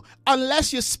with you,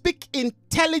 unless you speak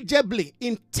intelligibly.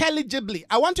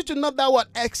 I want you to note that word,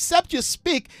 except you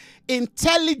speak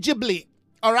intelligibly.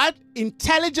 All right?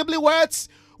 Intelligibly words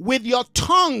with your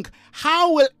tongue.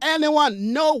 How will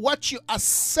anyone know what you are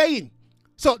saying?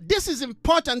 So this is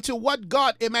important to what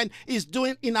God, amen, is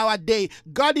doing in our day.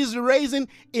 God is raising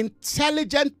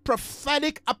intelligent,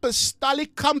 prophetic,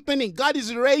 apostolic company. God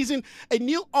is raising a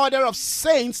new order of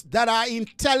saints that are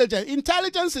intelligent.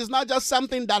 Intelligence is not just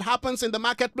something that happens in the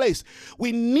marketplace.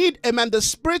 We need, amen, the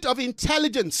spirit of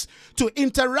intelligence to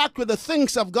interact with the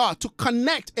things of God, to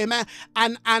connect, amen,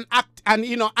 and act and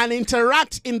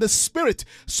interact in the spirit,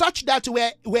 such that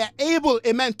we're able,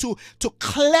 amen, to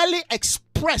clearly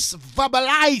express,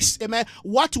 verbalize, amen,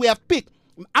 what we have picked.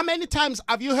 How many times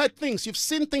have you heard things, you've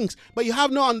seen things, but you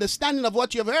have no understanding of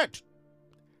what you've heard?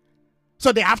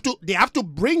 So they have to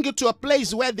bring you to a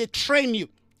place where they train you.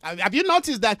 Have you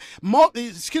noticed that?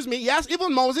 Yes,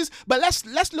 even Moses. But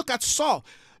let's look at Saul.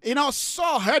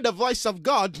 Saul heard the voice of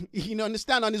God,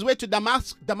 understand, on his way to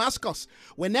Damascus.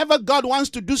 Whenever God wants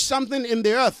to do something in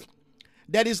the earth,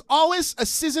 there is always a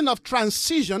season of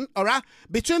transition, all right,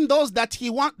 between those that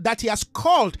he has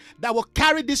called that will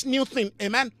carry this new thing.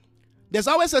 Amen. There's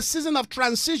always a season of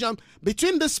transition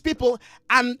between these people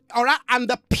and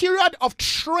the period of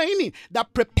training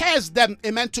that prepares them,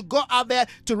 amen, to go out there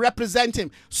to represent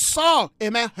him. Saul,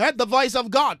 amen, heard the voice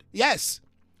of God, yes.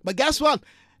 But guess what?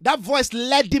 That voice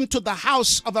led him to the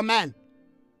house of a man.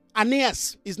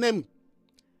 Aeneas, his name.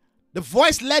 The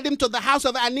voice led him to the house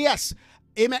of Aeneas.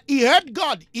 Amen. He heard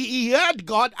God. He heard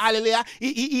God. Hallelujah.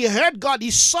 He heard God.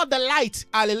 He saw the light.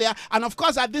 Hallelujah. And of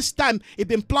course, at this time, he'd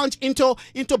been plunged into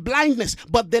blindness.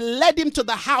 But they led him to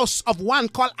the house of one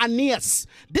called Aeneas.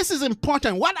 This is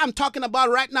important. What I'm talking about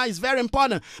right now is very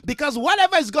important, because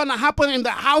whatever is going to happen in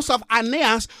the house of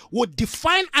Aeneas would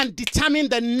define and determine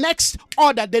the next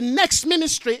order, the next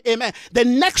ministry, amen, the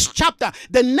next chapter,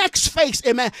 the next phase,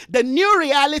 amen, the new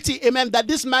reality, amen, that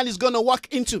this man is going to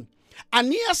walk into.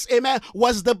 Aeneas, amen,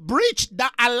 was the bridge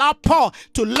that allowed Paul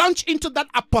to launch into that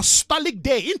apostolic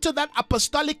day, into that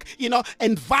apostolic,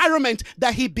 environment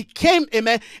that he became,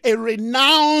 amen, a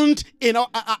renowned,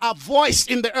 a voice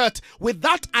in the earth.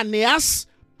 Without Aeneas,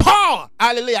 Paul,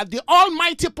 hallelujah, the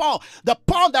almighty Paul, the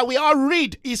Paul that we all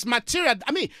read is material.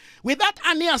 I mean, without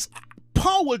Aeneas,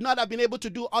 Paul would not have been able to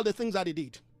do all the things that he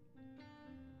did.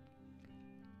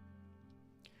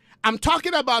 I'm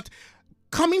talking about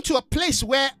coming to a place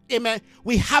where, amen,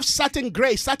 we have certain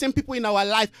grace, certain people in our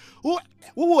life who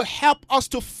will help us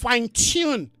to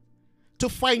fine-tune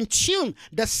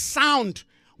the sound.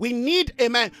 We need,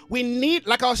 amen,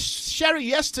 like I was sharing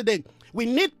yesterday, we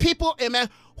need people, amen,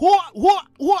 who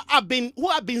have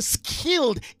been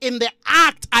skilled in the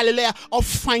act, hallelujah, of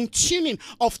fine-tuning,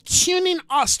 of tuning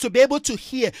us to be able to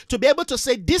hear, to be able to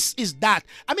say, this is that.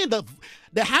 I mean,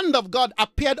 the hand of God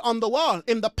appeared on the wall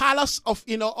in the palace of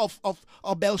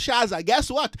Belshazzar. Guess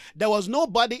what? There was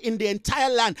nobody in the entire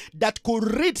land that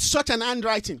could read such an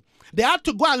handwriting. They had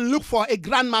to go and look for a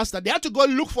grandmaster. They had to go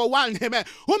look for one, amen,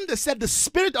 whom they said the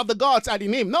spirit of the gods are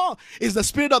in him. No, it's the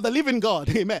spirit of the living God,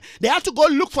 amen. They had to go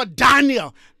look for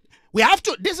Daniel.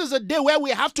 This is a day where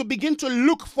we have to begin to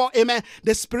look for, amen,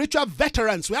 the spiritual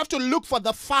veterans. We have to look for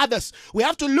the fathers. We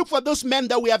have to look for those men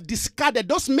that we have discarded,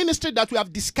 those ministry that we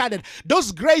have discarded,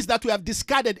 those grace that we have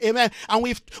discarded, amen. And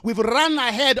we've run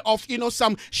ahead of,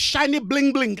 some shiny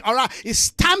bling bling. All right, it's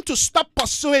time to stop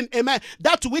pursuing, amen,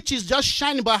 that which is just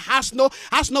shiny but has no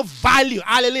value.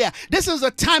 Hallelujah. This is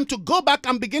a time to go back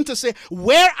and begin to say,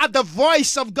 where are the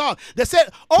voice of God? They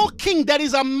said, "O King, there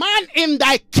is a man in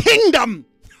thy kingdom."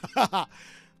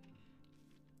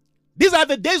 These are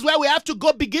the days where we have to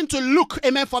go begin to look,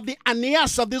 amen, for the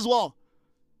Aeneas of this world.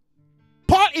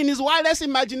 Paul, in his wildest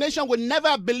imagination, would never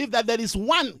have believed that there is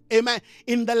one, amen,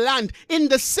 in the land, in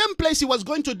the same place he was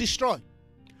going to destroy.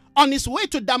 On his way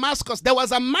to Damascus, there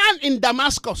was a man in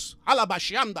Damascus,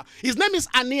 Alabashiamda. His name is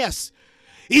Aeneas.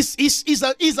 He's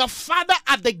a father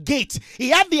at the gate. He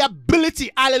had the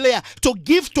ability, hallelujah,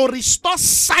 to restore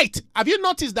sight. Have you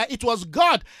noticed that it was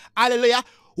God, hallelujah,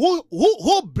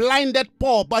 who blinded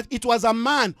Paul, but it was a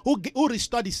man who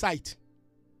restored his sight?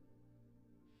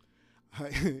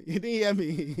 You didn't hear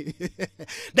me.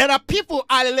 There are people,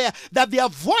 hallelujah, that their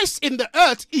voice in the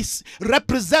earth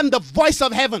represent the voice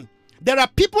of heaven. There are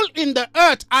people in the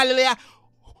earth, hallelujah,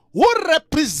 who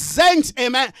represents,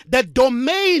 amen, the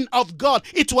domain of God.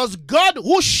 It was God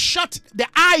who shut the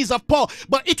eyes of Paul,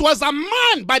 but it was a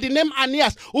man by the name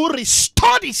Aeneas who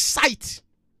restored his sight.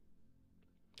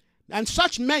 And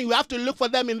such men, you have to look for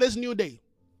them in this new day.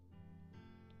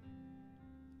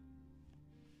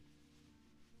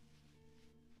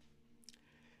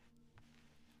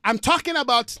 I'm talking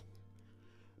about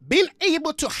being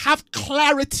able to have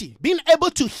clarity, being able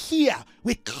to hear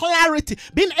with clarity,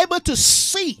 being able to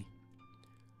see.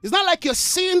 It's not like you're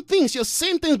seeing things,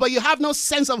 but you have no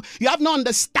you have no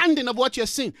understanding of what you're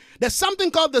seeing. There's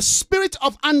something called the spirit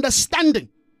of understanding.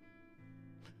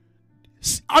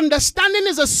 Understanding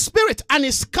is a spirit, and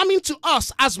it's coming to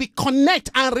us as we connect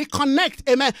and reconnect,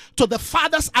 amen, to the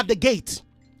fathers at the gate.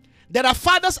 There are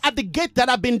fathers at the gate that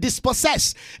have been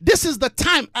dispossessed. This is the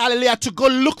time, hallelujah, to go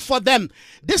look for them.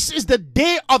 This is the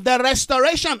day of the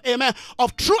restoration, amen,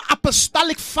 of true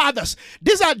apostolic fathers.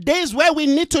 These are days where we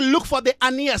need to look for the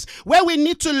Aeneas, where we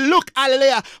need to look,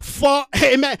 hallelujah, for,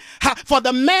 amen, for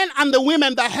the men and the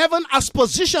women that heaven has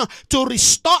positioned to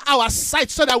restore our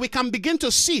sight so that we can begin to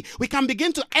see, we can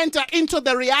begin to enter into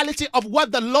the reality of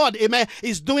what the Lord, amen,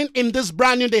 is doing in this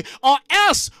brand new day. Or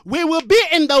else we will be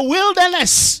in the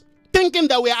wilderness thinking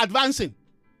that we are advancing.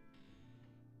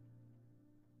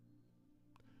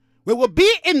 We will be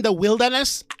in the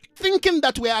wilderness thinking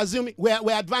that we are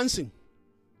we're advancing.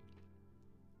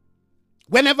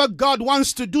 Whenever God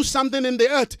wants to do something in the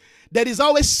earth, there is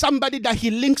always somebody that he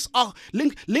link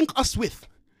us with.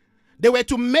 They were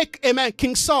to make, amen,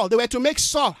 King Saul. They were to make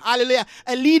Saul, hallelujah,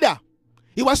 a leader.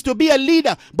 He was to be a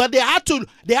leader, but they had to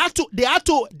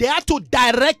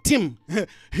direct him.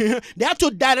 They had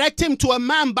to direct him to a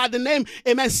man by the name,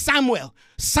 amen, Samuel.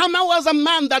 Samuel was a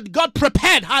man that God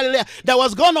prepared, hallelujah, that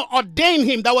was going to ordain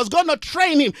him, that was going to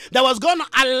train him, that was going to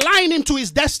align him to his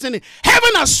destiny. Heaven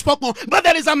has spoken, but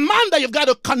there is a man that you've got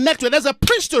to connect with. There's a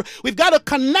priesthood we've got to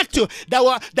connect to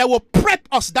that will prep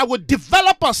us, that will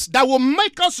develop us, that will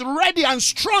make us ready and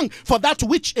strong for that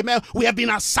which, amen, we have been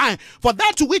assigned. For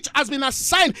that which has been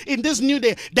assigned in this new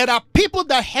day. There are people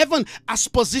that heaven has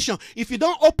positioned. If you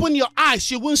don't open your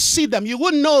eyes, you won't see them. You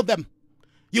won't know them.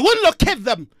 You won't locate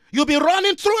them. You'll be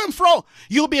running through and fro.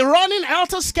 You'll be running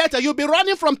helter-skelter. You'll be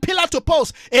running from pillar to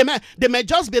post. Amen. They may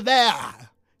just be there.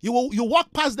 You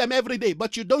walk past them every day,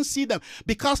 but you don't see them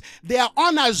because they are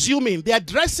unassuming. Their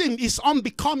dressing is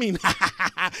unbecoming.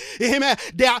 Amen.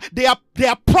 They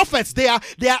are prophets. They are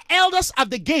elders at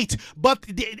the gate, but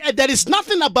there is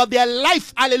nothing about their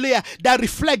life, hallelujah, that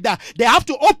reflect that. They have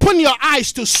to open your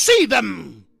eyes to see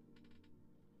them.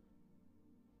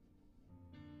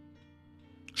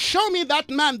 Show me that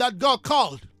man that God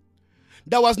called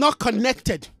that was not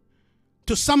connected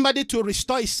to somebody to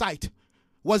restore his sight.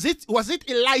 Was it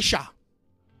Elisha?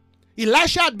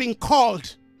 Elisha had been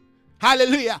called,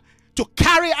 hallelujah, to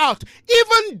carry out.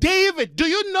 Even David, do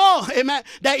you know, amen,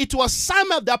 that it was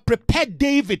Samuel that prepared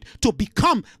David to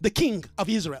become the king of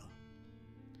Israel?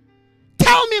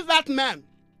 Tell me that man,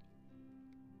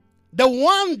 the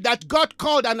one that God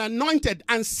called and anointed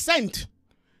and sent,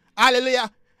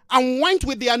 hallelujah, and went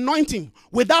with the anointing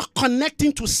without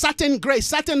connecting to certain grace,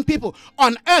 certain people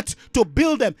on earth to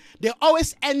build them, they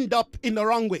always end up in the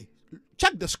wrong way.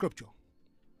 Check the scripture.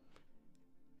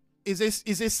 Is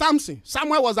a Samson.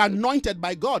 Samuel was anointed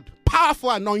by God.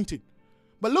 Powerful anointing.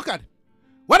 But look at it.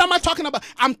 What am I talking about?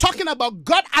 I'm talking about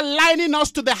God aligning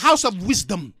us to the house of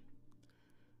wisdom.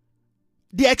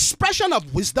 The expression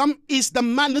of wisdom is the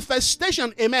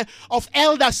manifestation, amen, of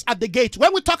elders at the gate.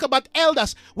 When we talk about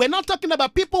elders, we're not talking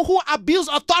about people who abuse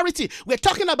authority. We're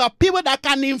talking about people that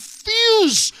can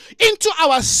infuse into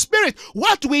our spirit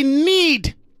what we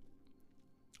need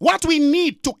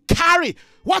to carry,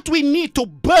 what we need to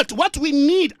birth, what we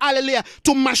need, hallelujah,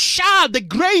 to marshal the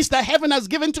grace that heaven has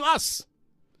given to us.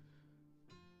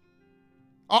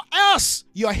 Or else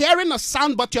you're hearing a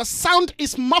sound, but your sound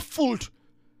is muffled.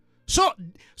 So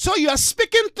you are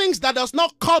speaking things that does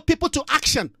not call people to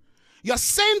action. You're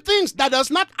saying things that does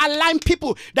not align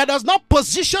people, that does not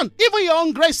position even your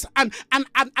own grace and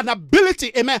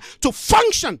ability, amen, to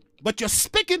function. But you're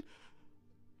speaking.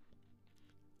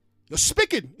 You're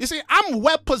speaking. You see, I'm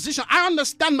well positioned. I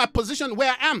understand my position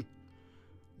where I am.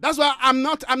 That's why I'm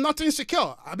not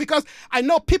insecure, because I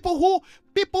know people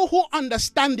who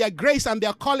understand their grace and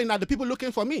their calling are the people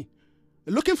looking for me.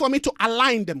 Looking for me to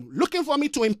align them, looking for me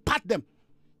to impart them.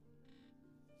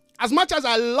 As much as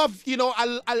I love,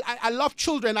 I love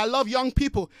children, I love young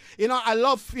people, I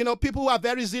love, people who are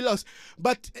very zealous,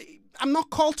 but I'm not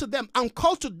called to them. I'm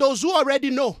called to those who already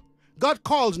know. God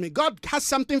calls me. God has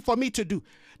something for me to do.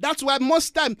 That's why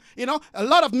most time, a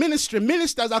lot of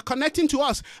ministers are connecting to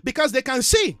us because they can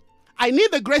see, I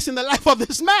need the grace in the life of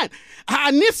this man.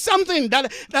 I need something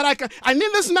that I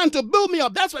need this man to build me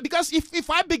up. That's why, because if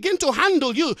I begin to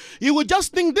handle you, you will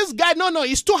just think this guy, no,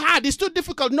 it's too hard, it's too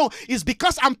difficult. No, it's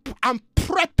because I'm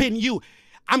prepping you.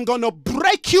 I'm going to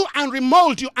break you and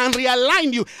remold you and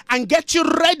realign you and get you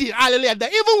ready. Hallelujah.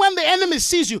 That even when the enemy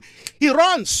sees you, he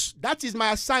runs. That is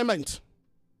my assignment.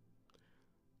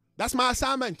 That's my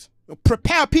assignment.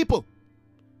 Prepare people.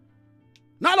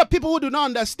 Not the people who do not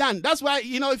understand. That's why,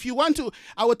 if you want to,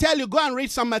 I will tell you, go and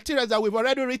read some materials that we've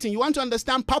already written. You want to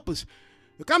understand purpose.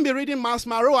 You can't be reading Miles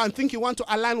Monroe and think you want to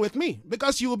align with me,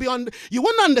 because you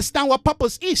won't understand what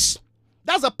purpose is.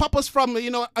 That's a purpose from,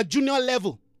 a junior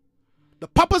level. The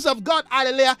purpose of God,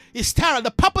 hallelujah, is sterile. The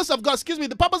purpose of God,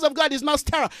 the purpose of God is not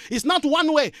sterile. It's not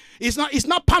one way. It's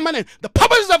not permanent. The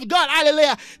purpose of God,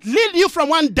 hallelujah, lead you from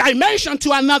one dimension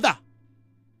to another.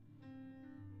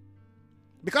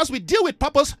 Because we deal with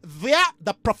purpose via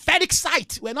the prophetic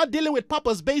sight. We're not dealing with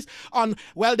purpose based on,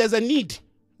 well, there's a need.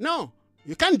 No,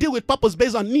 you can't deal with purpose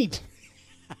based on need.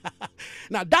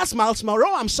 Now, that's Miles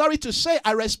Monroe. I'm sorry to say,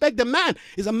 I respect the man.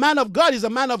 He's a man of God. He's a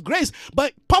man of grace.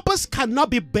 But purpose cannot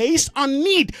be based on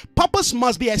need. Purpose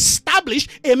must be established,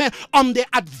 amen, on the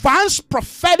advanced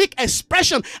prophetic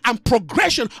expression and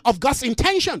progression of God's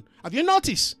intention. Have you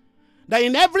noticed that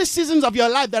in every season of your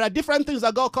life, there are different things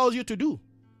that God calls you to do?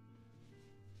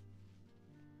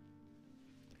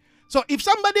 So if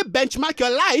somebody benchmark your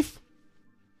life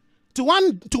to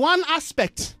one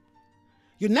aspect,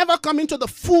 you never come into the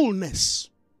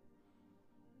fullness.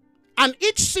 And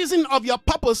each season of your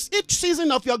purpose, each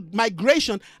season of your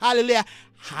migration, hallelujah,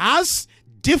 has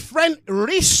different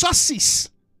resources.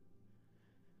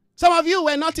 Some of you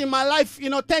were not in my life,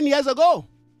 10 years ago,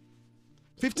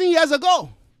 15 years ago.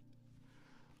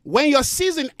 When your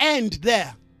season ended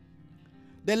there,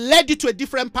 they led you to a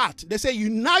different path. They say,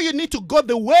 now you need to go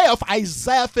the way of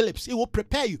Isaiah Phillips. He will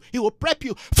prepare you. He will prep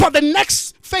you for the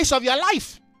next phase of your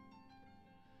life.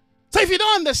 So if you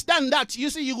don't understand that, you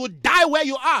see, you will die where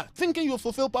you are, thinking you will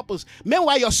fulfill purpose.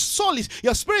 Meanwhile, your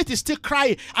spirit is still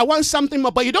crying, I want something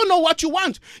more, but you don't know what you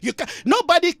want.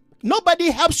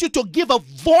 Nobody helps you to give a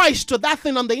voice to that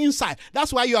thing on the inside.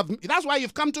 That's why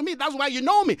you've come to me. That's why you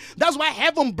know me. That's why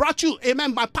heaven brought you,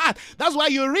 amen, my path. That's why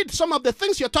you read some of the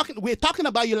things we're talking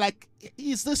about. You're like,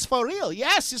 is this for real?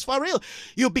 Yes, it's for real.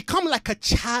 You become like a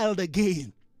child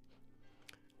again.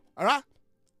 All right?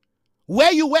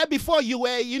 Where you were before, you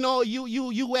were, you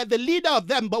were the leader of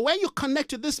them. But when you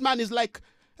connect to this man, it's like,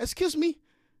 excuse me,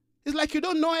 it's like you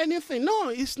don't know anything. No,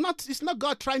 it's not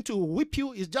God trying to whip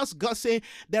you. It's just God saying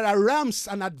there are realms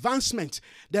and advancement.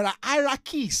 There are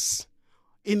hierarchies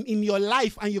in your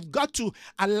life, and you've got to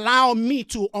allow me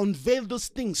to unveil those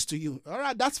things to you. All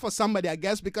right, that's for somebody, I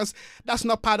guess, because that's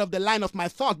not part of the line of my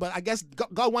thought, but I guess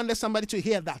God wanted somebody to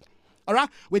hear that. All right,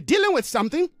 we're dealing with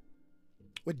something.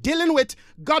 We're dealing with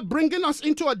God bringing us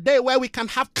into a day where we can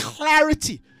have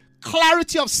clarity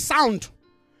of sound,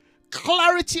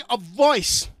 clarity of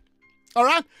voice. All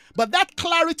right? But that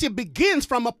clarity begins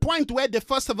from a point where they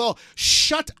first of all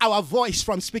shut our voice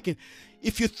from speaking.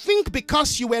 If you think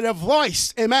because you were a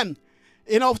voice, amen,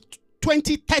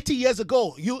 20, 30 years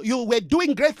ago, you were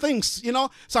doing great things,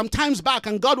 some times back,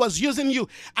 and God was using you,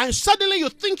 and suddenly you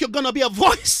think you're going to be a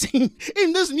voice in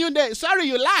this new day. Sorry,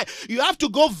 you lie. You have to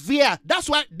go via. That's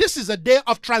why this is a day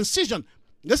of transition.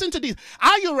 Listen to this.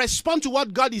 How you respond to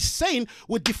what God is saying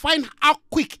will define how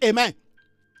quick, amen,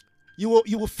 you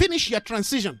will finish your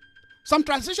transition. Some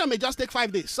transition may just take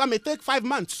 5 days. Some may take 5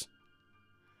 months.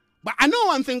 But I know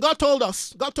one thing God told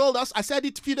us, I said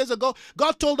it a few days ago,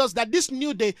 God told us that this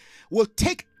new day will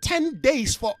take 10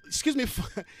 days 10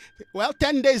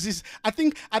 days is, I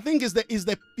think is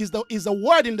the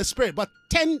word in the spirit, but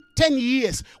 10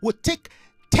 years will take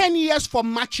 10 years for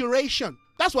maturation.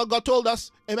 That's what God told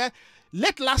us, amen,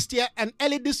 late last year and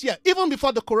early this year, even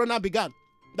before the corona began,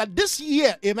 that this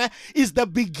year, amen, is the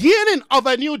beginning of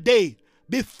a new day.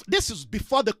 This is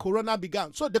before the corona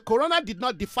began. So the corona did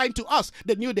not define to us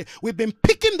the new day. We've been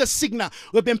picking the signal.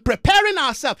 We've been preparing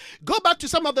ourselves. Go back to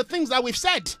some of the things that we've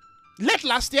said. Late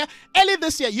last year, early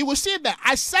this year, you will see that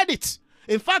I said it.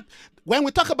 In fact, when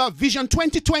we talk about Vision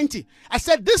 2020, I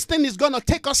said this thing is going to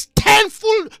take us 10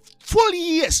 full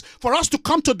years for us to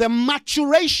come to the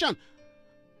maturation.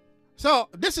 So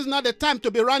this is not the time to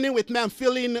be running with me and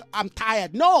feeling I'm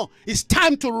tired. No, it's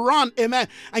time to run, amen,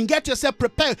 and get yourself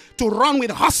prepared to run with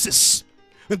horses.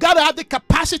 We've got to have the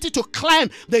capacity to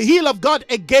climb the hill of God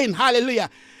again.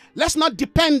 Hallelujah. Let's not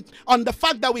depend on the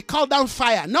fact that we call down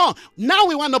fire. No, now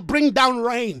we want to bring down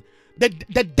rain. The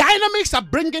dynamics of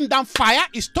bringing down fire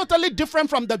is totally different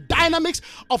from the dynamics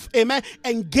of, amen,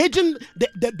 engaging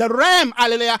the realm,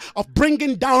 hallelujah, of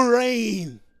bringing down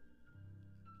rain.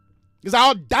 Because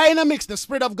our dynamics, the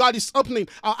Spirit of God is opening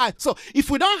our eyes. So if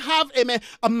we don't have, amen,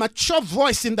 a mature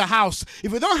voice in the house,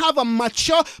 if we don't have a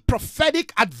mature,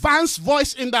 prophetic, advanced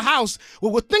voice in the house,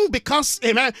 we will think because,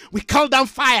 amen, we call down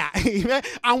fire, amen,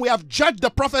 and we have judged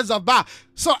the prophets of Baal,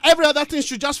 so every other thing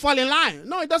should just fall in line.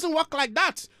 No, it doesn't work like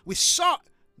that. We saw,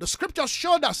 the scripture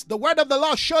showed us, the word of the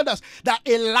Lord showed us that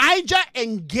Elijah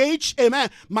engaged,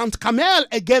 amen, Mount Carmel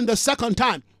again the second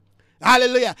time.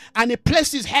 Hallelujah. And he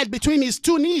placed his head between his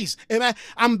two knees, amen,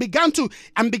 and began to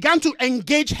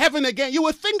engage heaven again. You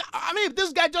would think, I mean, if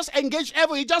this guy just engaged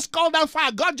heaven, he just called down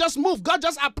fire, God just moved, God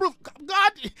just approved.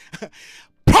 God,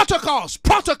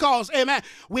 Protocols, amen.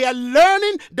 We are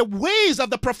learning the ways of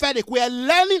the prophetic. We are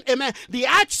learning, amen, the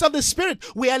acts of the Spirit.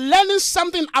 We are learning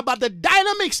something about the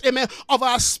dynamics, amen, of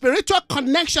our spiritual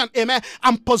connection, amen,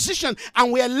 and position.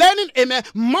 And we are learning, amen,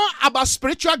 more about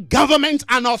spiritual government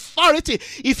and authority.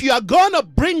 If you are going to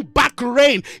bring back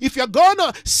rain, if you're going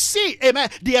to see, amen,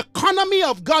 the economy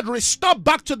of God restored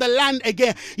back to the land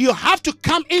again, you have to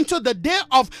come into the day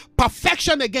of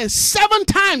perfection again. 7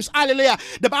 times, hallelujah.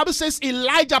 The Bible says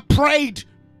Elijah prayed,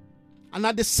 and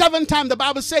at the 7th time, the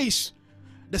Bible says,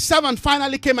 the 7th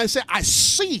finally came and said, I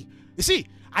see. You see,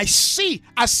 I see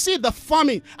the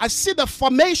forming. I see the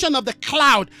formation of the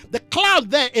cloud. The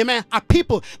cloud there, amen, are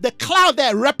people. The cloud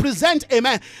there represent,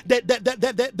 amen,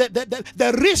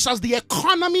 the resource, the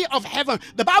economy of heaven.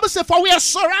 The Bible says, for we are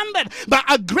surrounded by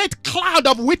a great cloud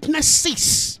of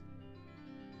witnesses.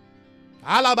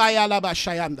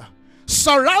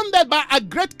 Surrounded by a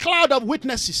great cloud of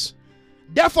witnesses.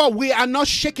 Therefore, we are not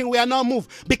shaken, we are not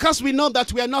moved, because we know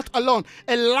that we are not alone.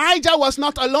 Elijah was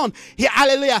not alone.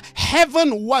 Hallelujah.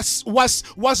 Heaven was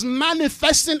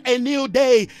manifesting a new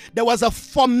day. There was a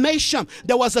formation.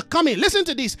 There was a coming. Listen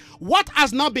to this. What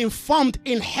has not been formed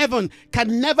in heaven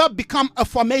can never become a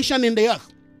formation in the earth.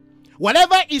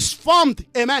 Whatever is formed,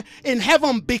 amen, in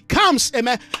heaven becomes,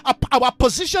 amen, our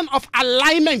position of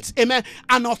alignment, amen,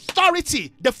 and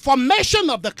authority. The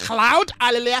formation of the cloud,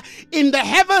 hallelujah, in the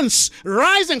heavens,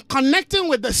 rising, connecting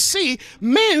with the sea,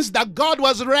 means that God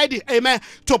was ready, amen,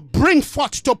 to bring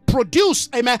forth, to produce,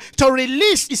 amen, to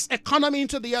release his economy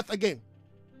into the earth again.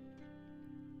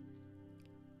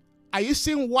 Are you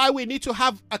seeing why we need to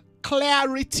have a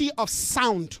clarity of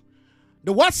sound?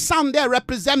 The word sound there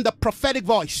represents the prophetic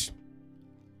voice.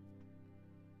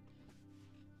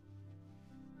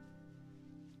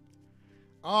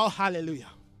 Oh, hallelujah.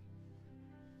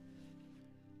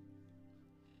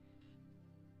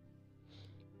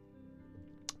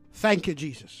 Thank you,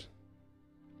 Jesus.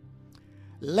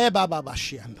 In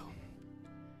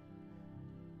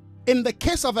the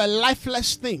case of a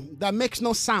lifeless thing that makes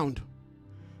no sound,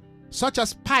 such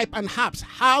as pipe and harps,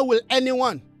 how will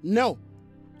anyone know?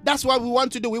 That's what we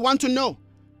want to do. We want to know.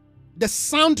 The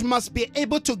sound must be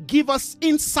able to give us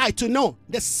insight to know.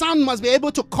 The sound must be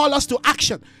able to call us to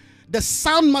action. The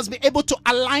sound must be able to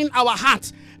align our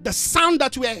hearts. The sound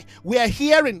that we are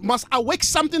hearing must awake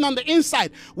something on the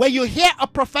inside. When you hear a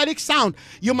prophetic sound,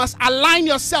 you must align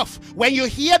yourself. When you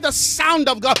hear the sound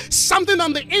of God, something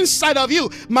on the inside of you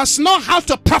must know how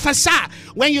to prophesy.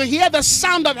 When you hear the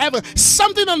sound of heaven,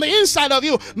 something on the inside of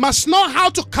you must know how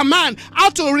to command, how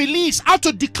to release, how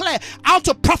to declare, how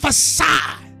to prophesy.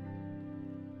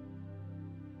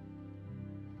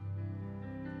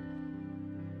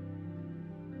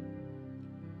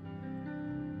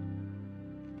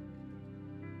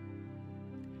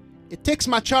 It takes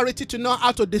maturity to know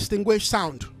how to distinguish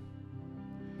sound.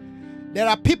 There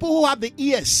are people who have the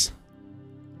ears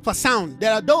for sound.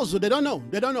 There are those who they don't know.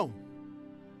 They don't know.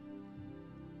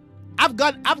 I've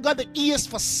got the ears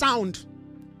for sound.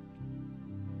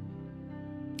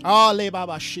 Oh, le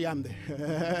baba shiamde.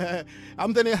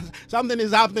 Something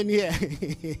is happening here.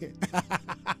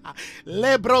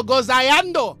 Le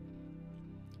brogozayando.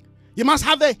 You must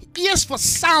have the ears for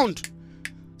sound.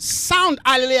 Sound,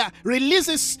 hallelujah,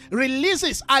 releases,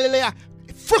 hallelujah,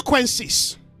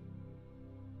 frequencies.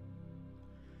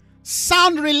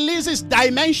 Sound releases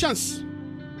dimensions.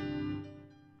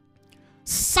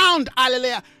 Sound,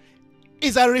 hallelujah,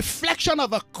 is a reflection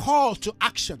of a call to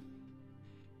action.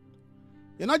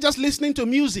 You're not just listening to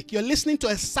music, you're listening to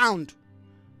a sound.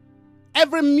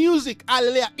 Every music,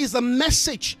 hallelujah, is a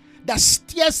message that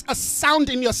stirs a sound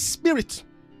in your spirit,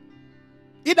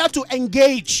 either to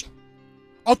engage,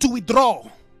 or to withdraw,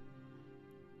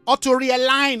 or to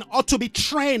realign, or to be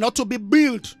trained, or to be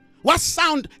built. What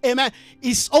sound, amen,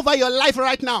 is over your life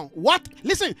right now? What?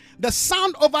 Listen, the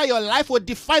sound over your life will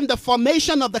define the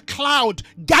formation of the cloud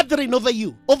gathering over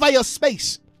you, over your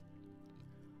space.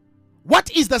 What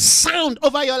is the sound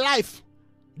over your life?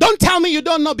 Don't tell me you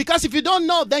don't know, because if you don't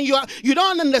know, then you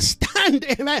don't understand,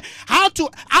 amen, how to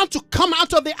come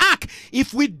out of the ark.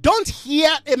 If we don't hear,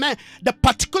 amen, the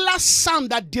particular sound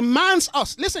that demands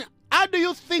us. Listen, how do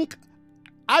you think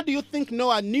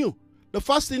Noah knew the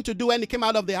first thing to do when he came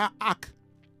out of the ark?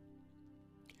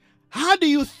 How do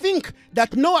you think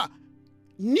that Noah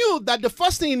knew that the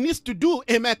first thing he needs to do,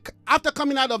 amen, after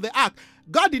coming out of the ark?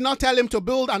 God did not tell him to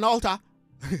build an altar.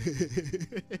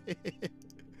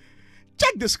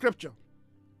 Check the scripture.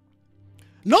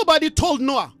 Nobody told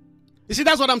Noah. You see,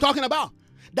 that's what I'm talking about.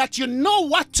 That you know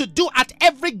what to do at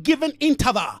every given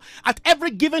interval, at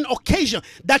every given occasion.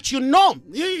 That you're no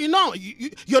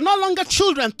longer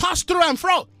children tossed through and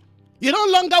fro. You no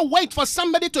longer wait for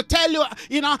somebody to tell you,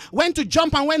 when to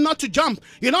jump and when not to jump.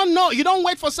 You don't know. You don't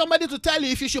wait for somebody to tell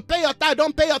you if you should pay your tithe,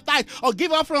 don't pay your tithe, or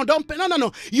give offering, don't pay.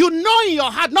 No. You know in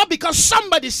your heart, not because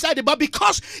somebody said it, but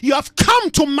because you have come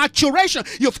to maturation.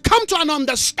 You've come to an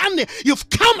understanding. You've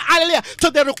come, hallelujah, to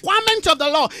the requirement of the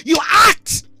law. You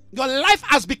act. Your life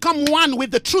has become one with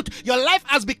the truth. Your life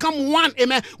has become one,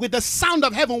 amen, with the sound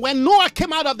of heaven. When Noah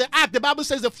came out of the ark, the Bible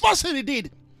says the first thing he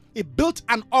did, he built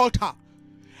an altar.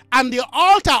 And the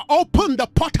altar opened the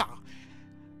portal.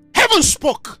 Heaven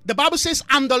spoke. The Bible says,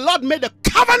 and the Lord made a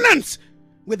covenant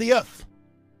with the earth.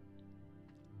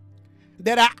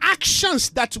 There are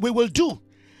actions that we will do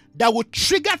that will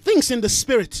trigger things in the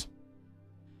spirit.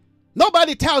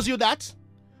 Nobody tells you that,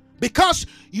 because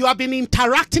you have been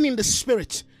interacting in the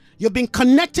spirit. You've been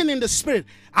connecting in the spirit.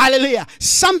 Hallelujah.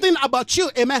 Something about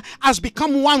you, amen, has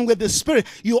become one with the spirit.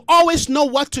 You always know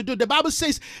what to do. The Bible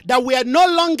says that we are no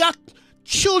longer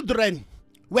children.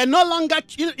 We're no longer,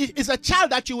 it's a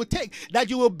child that you will take, that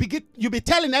you'll be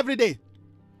telling every day,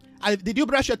 did you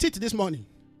brush your teeth this morning?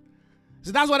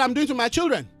 So that's what I'm doing to my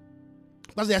children,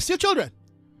 because they're still children,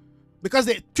 because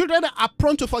the children are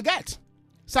prone to forget.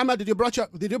 Samuel, did you brush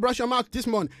your mouth this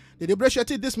morning? Did you brush your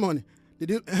teeth this morning? Did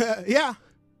you? Yeah.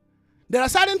 There are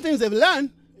certain things they've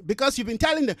learned because you've been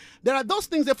telling them. There are those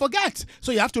things they forget,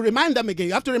 so you have to remind them again.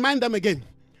 You have to remind them again.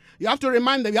 You have to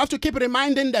remind them. You have to keep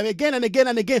reminding them again and again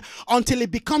and again until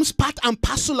it becomes part and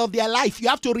parcel of their life. You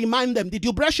have to remind them. Did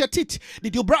you brush your teeth?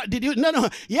 Did you? No.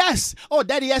 Yes. Oh,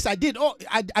 Daddy, yes, I did. Oh,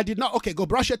 I did not. Okay, go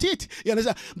brush your teeth. You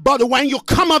understand? But when you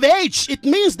come of age, it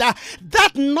means that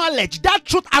knowledge, that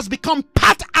truth has become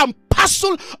part and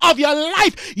parcel of your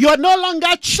life. You're no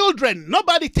longer children.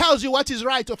 Nobody tells you what is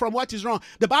right or from what is wrong.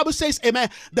 The Bible says, amen,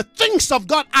 the things of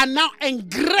God are now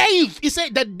engraved. He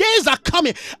said, the days are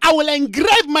coming. I will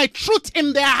engrave my truth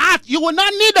in their heart. You will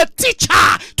not need a teacher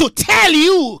to tell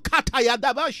you.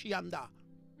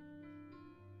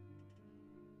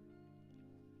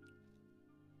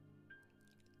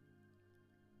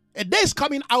 A day is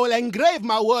coming, I will engrave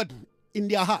my word in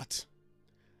their heart.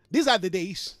 These are the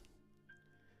days.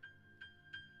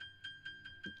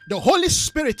 The Holy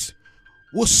Spirit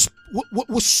will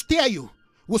steer you,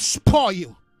 will spur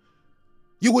you.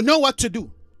 You will know what to do.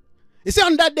 You see,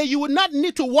 on that day, you will not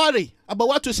need to worry about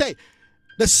what to say.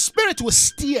 The Spirit will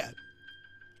steer.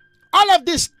 All of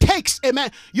this takes,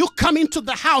 amen, you come into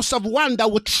the house of one that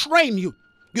will train you.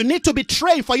 You need to be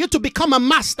trained for you to become a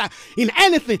master in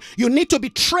anything. You need to be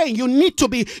trained. You need to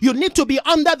be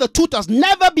under the tutors.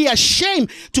 Never be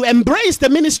ashamed to embrace the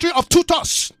ministry of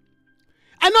tutors.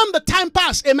 And on the time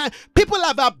past, amen, people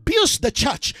have abused the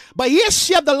church. But yes,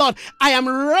 saith the Lord, I am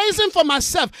raising for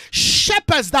myself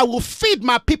shepherds that will feed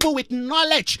my people with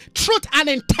knowledge, truth, and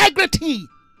integrity.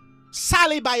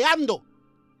 Sali Bayando.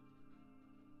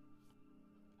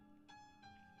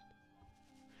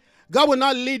 God will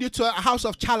not lead you to a house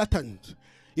of charlatans.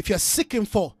 If you're seeking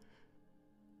for,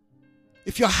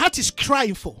 if your heart is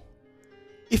crying for,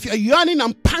 if you're yearning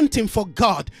and panting for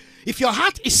God, if your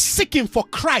heart is seeking for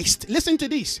Christ, listen to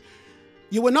this.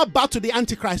 You will not bow to the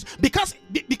Antichrist. Because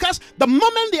the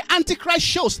moment the Antichrist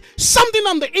shows something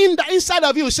on the inside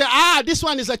of you, say, this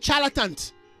one is a charlatan.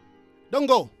 Don't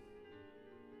go.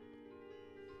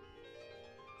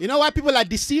 You know why people are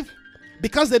deceived?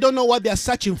 Because they don't know what they are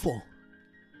searching for.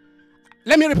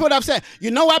 Let me repeat what I've said.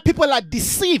 You know why people are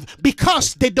deceived?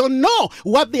 Because they don't know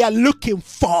what they are looking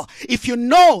for. If you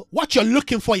know what you're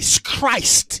looking for is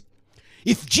Christ.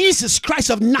 If Jesus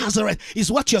Christ of Nazareth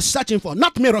is what you're searching for,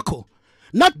 not miracle,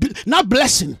 not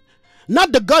blessing,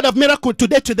 not the God of miracle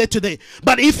today.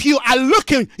 But if you are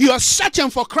looking, you are searching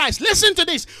for Christ. Listen to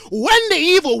this.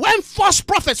 When false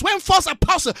prophets, when false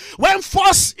apostles, when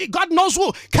false God knows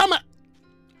who come,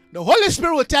 the Holy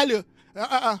Spirit will tell you,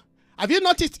 have you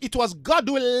noticed it was God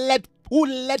who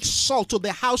led Saul to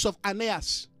the house of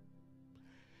Ananias?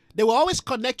 They will always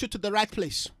connect you to the right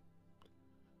place.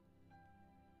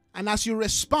 And as you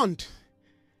respond,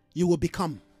 you will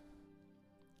become.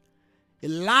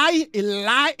 Elisha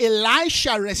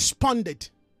responded.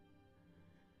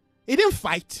 He didn't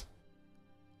fight.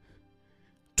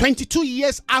 22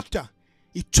 years after,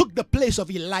 he took the place of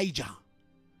Elijah.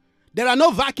 There are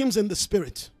no vacuums in the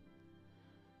spirit.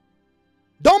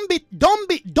 Don't be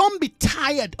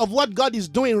tired of what God is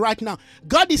doing right now.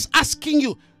 God is asking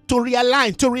you to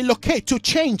realign, to relocate, to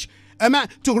change, amen,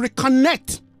 to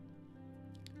reconnect.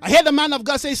 I hear the man of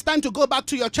God say it's time to go back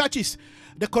to your churches.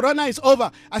 The corona is over.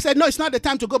 I said, no, it's not the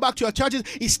time to go back to your churches.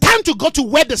 It's time to go to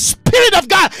where the Spirit of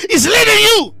God is leading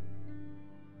you.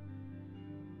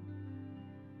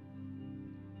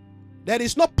 There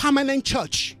is no permanent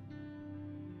church.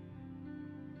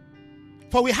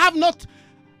 For we have not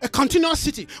a continuous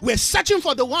city. We're searching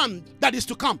for the one that is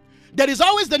to come. There is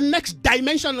always the next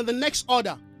dimension and the next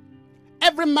order.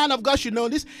 Every man of God should know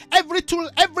this. Every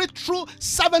true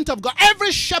servant of God,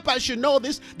 every shepherd should know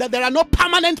this, that there are no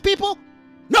permanent people.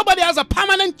 Nobody has a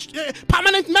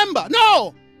permanent member.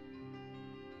 No.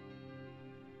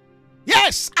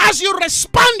 Yes, as you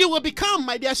respond, you will become,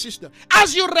 my dear sister.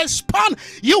 As you respond,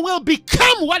 you will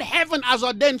become what heaven has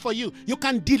ordained for you. You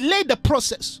can delay the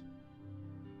process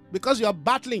because you are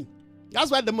battling. That's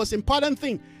why the most important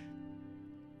thing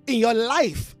in your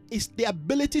life is the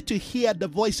ability to hear the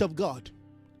voice of God.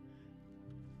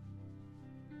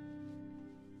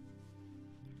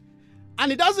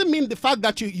 And it doesn't mean the fact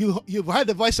that you've heard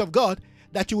the voice of God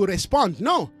that you will respond.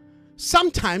 No.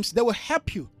 Sometimes they will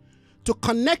help you to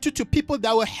connect you to people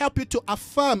that will help you to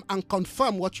affirm and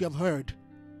confirm what you have heard.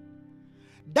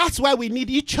 That's why we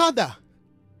need each other.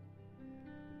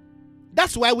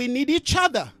 That's why we need each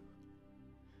other.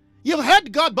 You've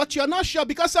heard God, but you're not sure,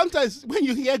 because sometimes when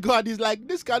you hear God, it's like,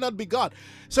 this cannot be God.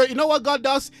 So you know what God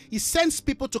does? He sends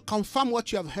people to confirm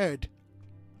what you have heard.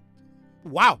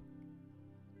 Wow.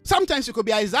 Sometimes it could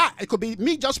be Isaiah. It could be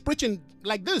me just preaching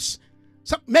like this.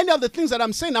 So many of the things that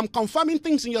I'm saying, I'm confirming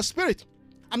things in your spirit.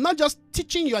 I'm not just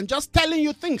teaching you and just telling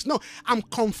you things. No, I'm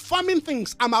confirming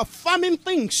things. I'm affirming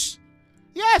things.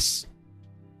 Yes.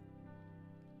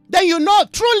 Then you know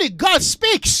truly God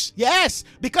speaks. Yes,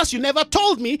 because you never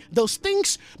told me those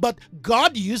things, but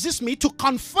God uses me to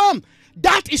confirm.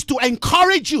 That is to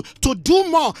encourage you to do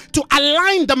more, to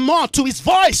align the more to his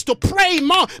voice, to pray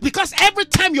more. Because every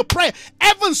time you pray,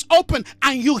 heavens open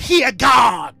and you hear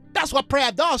God. That's what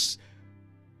prayer does.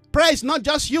 Prayer is not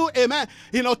just you, amen,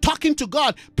 talking to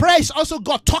God. Prayer is also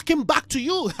God talking back to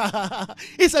you.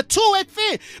 It's a two-way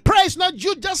thing. Prayer is not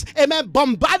you just, amen,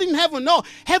 bombarding heaven. No,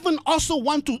 heaven also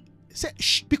want to say,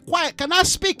 shh, be quiet. Can I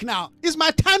speak now? It's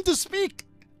my time to speak.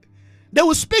 They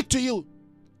will speak to you.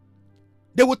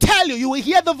 They will tell you. You will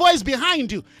hear the voice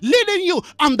behind you, leading you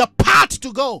on the path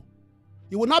to go.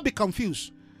 You will not be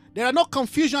confused. There are no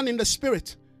confusion in the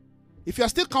spirit. If you are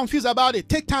still confused about it,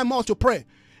 take time more to pray.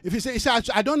 If you say,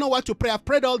 I don't know what to pray, I've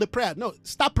prayed all the prayer. No,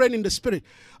 start praying in the spirit.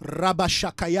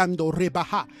 Rabashakayando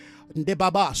rebaha.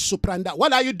 Ndebaba supranda.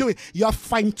 What are you doing? You're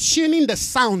fine-tuning the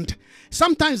sound.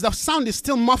 Sometimes the sound is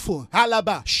still muffled.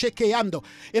 Halaba, shekeyando.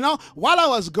 While I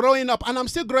was growing up, and I'm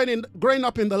still growing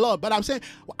up in the Lord, but I'm saying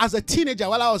as a teenager,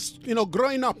 while I was,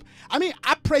 growing up,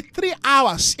 I prayed 3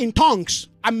 hours in tongues.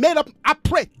 I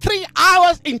prayed 3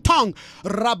 hours in tongue.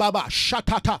 Rababa,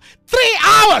 shatata. 3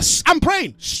 hours I'm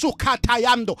praying.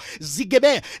 Sukatayando,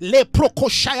 zigebe,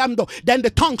 leprokoshayando. Then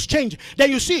the tongues change.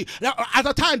 Then you see, at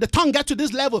the time the tongue gets to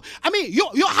this level.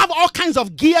 You have all kinds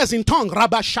of gears in tongue.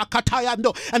 Rabba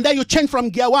shakatayando. And then you change from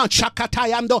gear 1,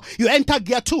 shakatayando. You enter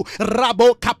gear 2,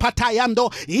 rabo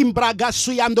kapatayando,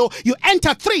 imbragasuyando. You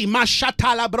enter 3,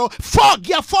 mashatalabro. 4,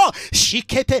 gear 4,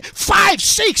 shikete. 5,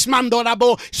 6,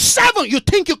 mandorabo. 7, you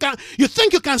think you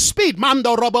can speed,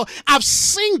 mandorobo. I've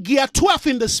seen gear 12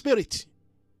 in the spirit.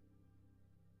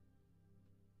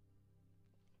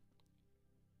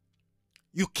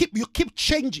 You keep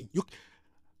changing.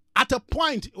 At a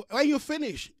point when you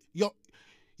finish,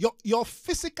 your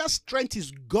physical strength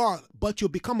is gone, but you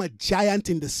become a giant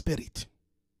in the spirit.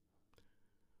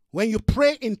 When you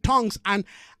pray in tongues and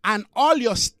all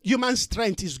your human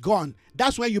strength is gone,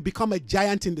 that's when you become a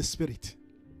giant in the spirit.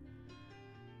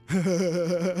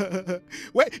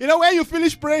 When you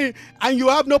finish praying and you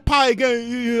have no power again,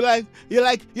 you're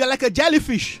like a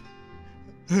jellyfish.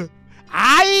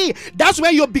 That's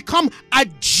when you become a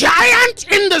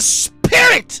giant in the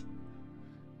spirit.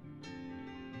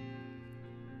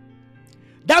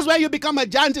 That's when you become a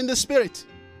giant in the spirit.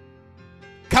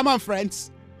 Come on,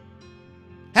 friends.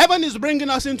 Heaven is bringing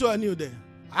us into a new day.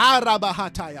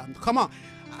 Come on.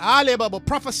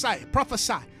 Prophesy.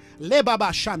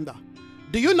 Lebaba Shanda.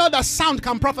 Do you know that sound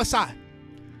can prophesy?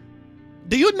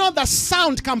 Do you know that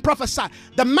sound can prophesy?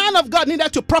 The man of God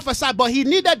needed to prophesy, but he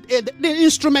needed the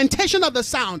instrumentation of the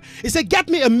sound. He said, get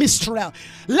me a minstrel.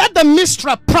 Let the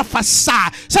minstrel prophesy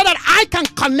so that I can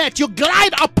connect. You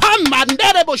glide upon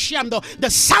the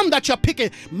sound that you're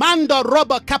picking. Mando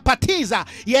robo kapatiza.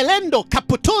 Yelendo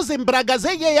kaputuzim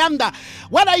bragazeye yanda.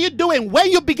 What are you doing? When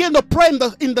you begin to pray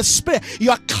in the spirit,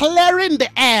 you are clearing the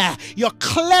air. You're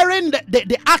clearing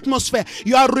the atmosphere.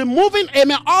 You are removing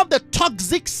all the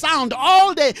toxic sound, all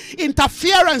all the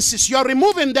interferences. You're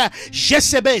removing the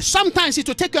Jezebel. Sometimes it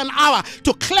will take you an hour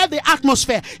to clear the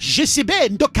atmosphere. Jezebel,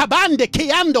 Ndokabande,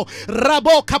 Kiando,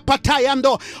 Rabo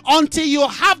Kapatayando, until you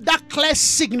have that clear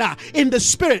signal in the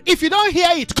spirit. If you don't hear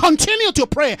it, continue to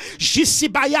pray.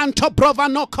 Jisibayanto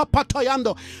Brovano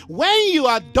Kapatoyando. When you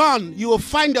are done, you will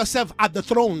find yourself at the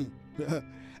throne.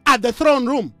 At the throne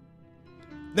room.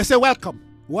 They say, welcome,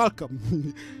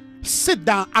 welcome. Sit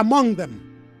down among them.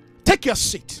 Take your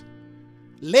seat.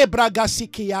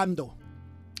 Lebragasikiando.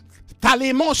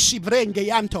 Talimoshi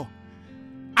brengeyanto.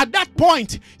 At that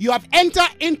point, you have entered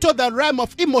into the realm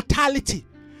of immortality.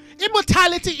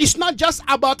 Immortality is not just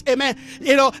about, amen,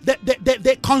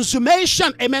 the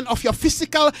consummation, amen, of your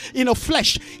physical,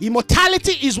 flesh.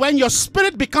 Immortality is when your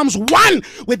spirit becomes one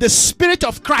with the spirit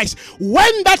of Christ.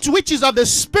 When that which is of the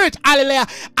spirit, hallelujah,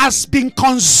 has been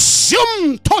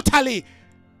consumed totally.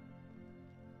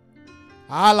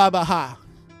 Alabaha.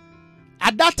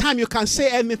 At that time, you can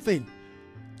say anything.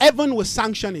 Heaven will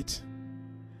sanction it.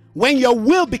 When your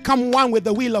will become one with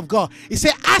the will of God, he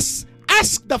said, ask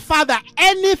the Father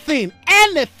anything.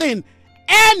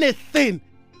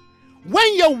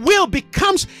 When your will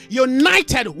becomes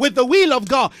united with the will of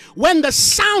God, when the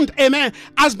sound, amen,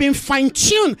 has been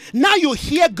fine-tuned, now you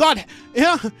hear God.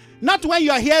 Not when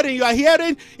you are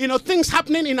hearing, things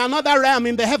happening in another realm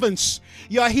in the heavens.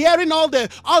 You are hearing all the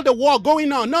war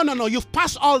going on. No. You've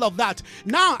passed all of that.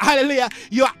 Now, hallelujah,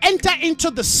 you are enter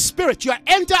into the spirit. You are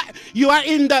in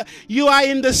the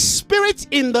spirit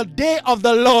in the day of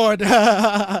the Lord.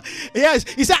 Yes,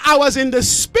 he said, I was in the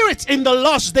spirit in the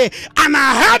last day, and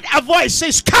I heard a voice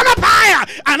says, come up higher,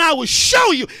 and I will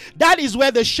show you. That is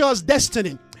where they show us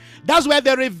destiny. That's where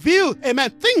they reveal,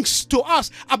 amen, things to us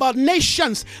about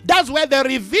nations. That's where they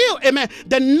reveal, amen,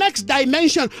 the next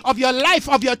dimension of your life,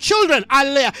 of your children.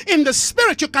 Hallelujah. In the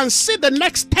spirit, you can see the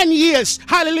next 10 years,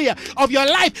 hallelujah, of your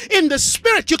life. In the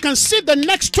spirit, you can see the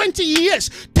next 20 years.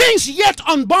 Things yet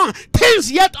unborn,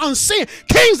 things yet unseen,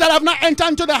 things that have not entered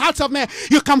into the hearts of men.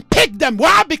 You can pick them.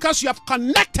 Why? Because you have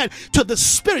connected to the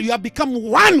spirit. You have become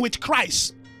one with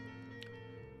Christ.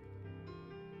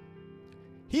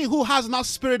 He who has not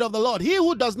spirit of the Lord, he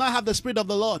who does not have the spirit of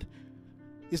the Lord,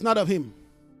 is not of him.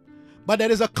 But there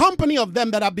is a company of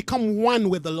them that have become one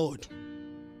with the Lord.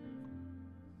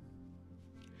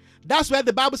 That's where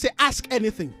the Bible says, ask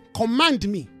anything, command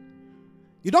me.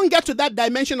 You don't get to that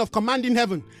dimension of commanding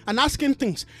heaven and asking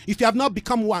things if you have not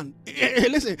become one.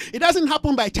 Listen, it doesn't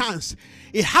happen by chance.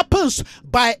 It happens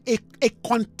by a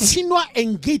continual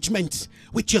engagement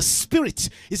with your spirit.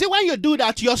 You see, when you do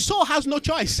that, your soul has no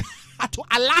choice to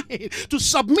align, to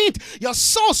submit. Your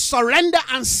soul surrender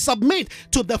and submit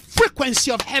to the frequency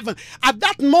of heaven. At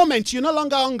that moment, you're no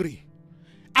longer hungry.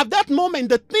 At that moment,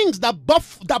 the things that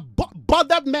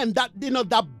bothered men,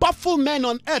 that baffle men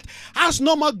on earth, has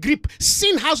no more grip.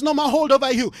 Sin has no more hold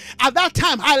over you. At that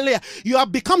time, hallelujah, you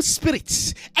have become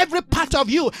spirits. Every part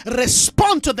of you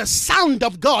respond to the sound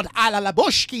of God. At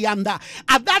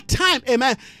that time,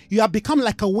 amen, you have become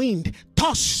like a wind,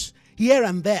 toss here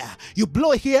and there. You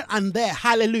blow here and there.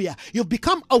 Hallelujah. You've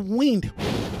become a wind.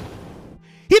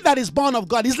 He that is born of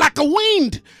God is like a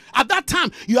wind. At that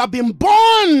time, you have been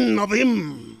born of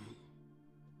him.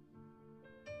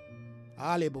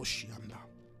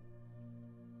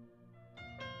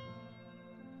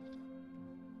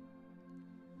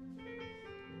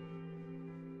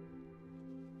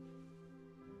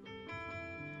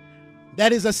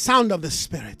 That is the sound of the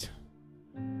Spirit.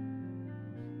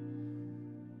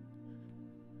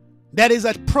 There is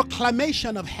a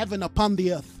proclamation of heaven upon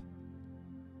the earth.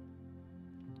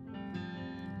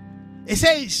 It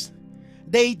says,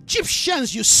 the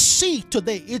Egyptians you see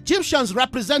today, Egyptians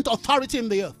represent authority in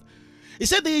the earth. It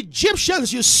said, the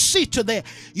Egyptians you see today,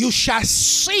 you shall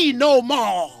see no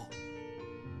more.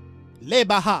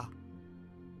 Lebaha.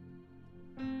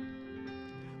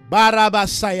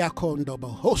 Barabasaya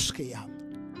kondobo hoskia.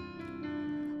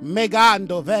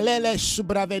 Megando velele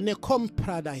subravene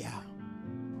compradaya.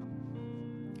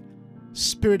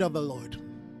 Spirit of the Lord.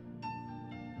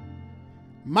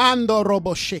 Mando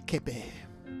robo shekepe.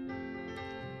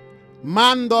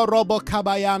 Mando robo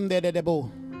kabayande de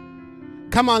debo.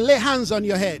 Come on, lay hands on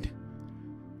your head.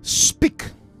 Speak.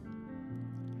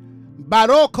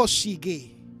 Baroko sige.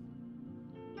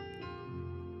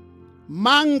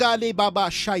 Mangali baba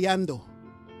shayando.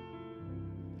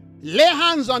 Lay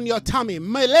hands on your tummy.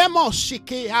 Melemo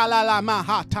shiki halala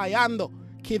mahatayando.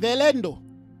 Kivelendo.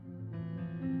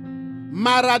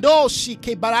 Maradosi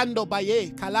ke barando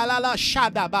baye kalalala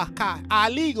shadabaka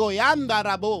aligo yanda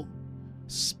rabo.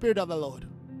 Spirit of the Lord.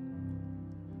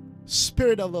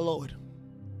 Spirit of the Lord.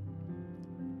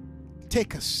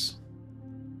 Take us.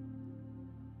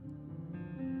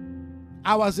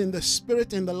 I was in the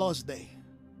Spirit in the Lord's day.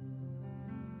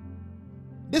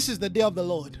 This is the day of the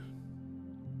Lord.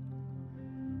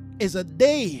 It's a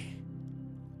day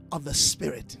of the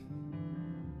Spirit.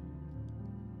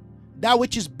 That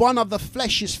which is born of the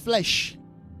flesh is flesh.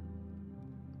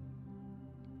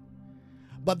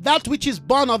 But that which is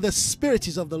born of the Spirit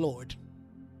is of the Lord.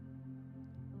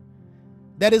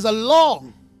 There is a law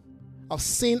of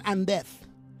sin and death,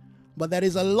 but there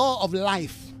is a law of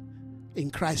life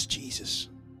in Christ Jesus.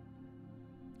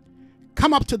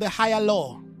 Come up to the higher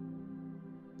law.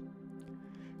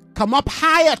 Come up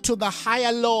higher to the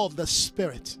higher law of the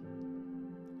Spirit.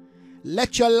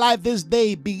 Let your life this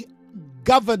day be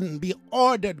governed, be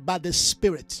ordered by the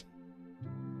Spirit.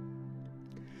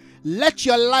 Let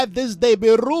your life this day be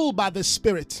ruled by the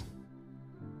Spirit.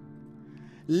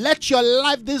 Let your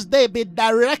life this day be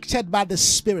directed by the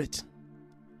Spirit.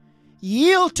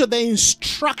 Yield to the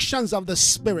instructions of the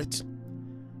Spirit.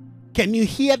 Can you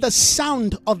hear the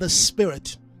sound of the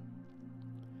Spirit?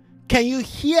 Can you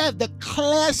hear the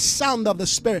clear sound of the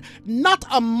Spirit? Not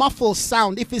a muffled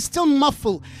sound. If it's still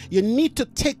muffled, you need to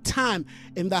take time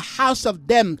in the house of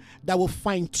them that will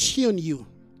fine-tune you.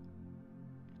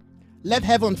 Let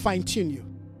heaven fine-tune you.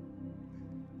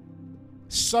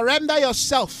 Surrender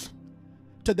yourself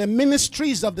to the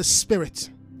ministries of the Spirit,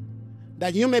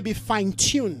 that you may be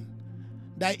fine-tuned,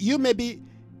 that you may be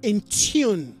in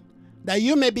tune, that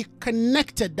you may be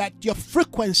connected, that your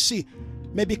frequency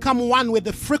may become one with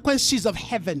the frequencies of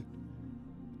heaven.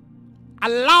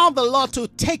 Allow the Lord to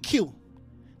take you.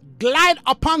 Glide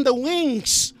upon the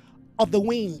wings of the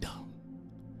wind.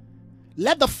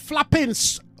 Let the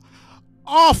flappings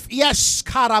of, yes,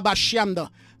 Karabashianda,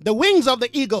 the wings of the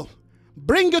eagle,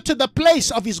 bring you to the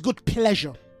place of his good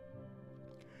pleasure.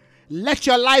 Let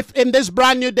your life in this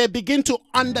brand new day begin to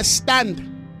understand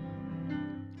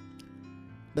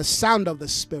the sound of the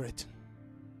Spirit.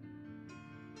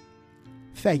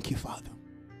 Thank you, Father.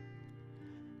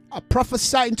 I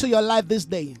prophesy into your life this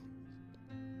day.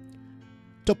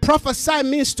 To prophesy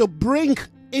means to bring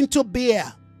into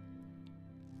bear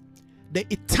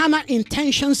the eternal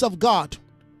intentions of God.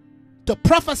 To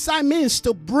prophesy means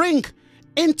to bring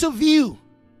into view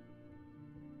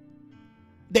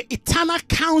the eternal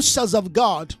counsels of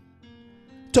God.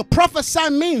 To prophesy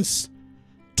means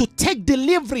to take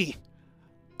delivery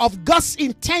of God's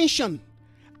intention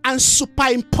and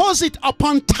superimpose it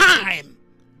upon time.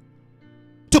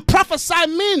 To prophesy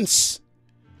means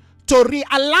to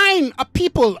realign a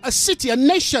people, a city, a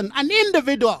nation, an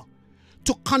individual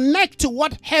to connect to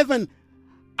what heaven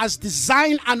has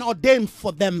designed and ordained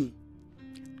for them.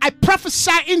 I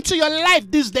prophesy into your life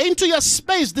this day, into your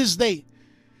space this day,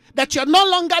 that you're no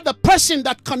longer the person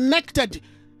that connected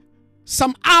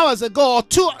some hours ago or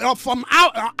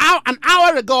an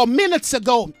hour ago, minutes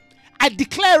ago. I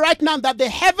declare right now that the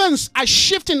heavens are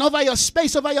shifting over your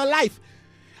space, over your life.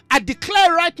 I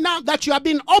declare right now that you have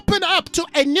been opened up to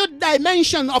a new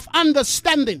dimension of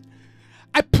understanding.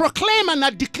 I proclaim and I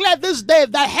declare this day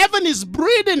that heaven is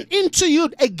breathing into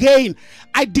you again.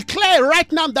 I declare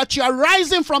right now that you are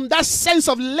rising from that sense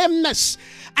of lameness.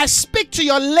 I speak to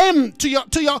your limb, to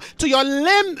your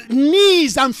limb,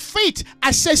 knees and feet.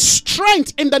 I say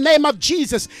strength in the name of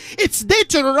Jesus. It's day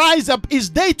to rise up. It's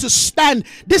day to stand.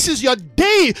 This is your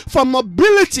day for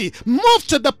mobility. Move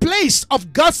to the place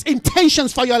of God's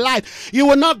intentions for your life. You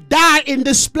will not die in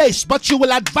this place, but you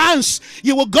will advance.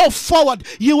 You will go forward.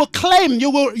 You will claim. You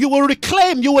will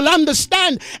reclaim. You will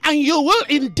understand, and you will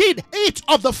indeed eat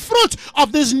of the fruit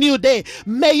of this new day.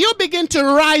 May you begin to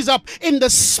rise up in the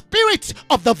spirit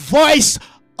of the voice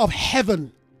of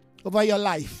heaven over your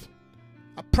life.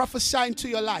 I prophesy into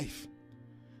your life.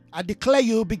 I declare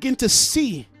you will begin to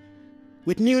see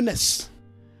with newness.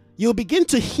 You'll begin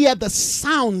to hear the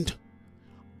sound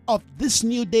of this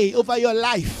new day over your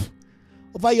life,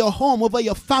 over your home, over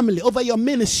your family, over your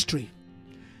ministry.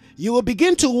 You will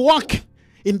begin to walk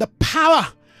in the power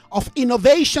of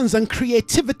innovations and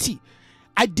creativity.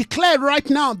 I declare right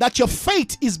now that your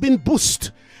faith is being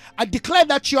boosted. I declare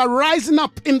that you are rising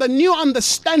up in the new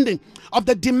understanding of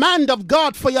the demand of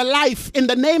God for your life in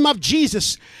the name of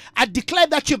Jesus. I declare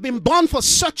that you've been born for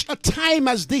such a time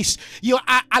as this. You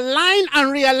are aligned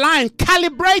and realigned,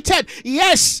 calibrated.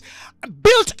 Yes,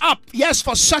 built up, yes,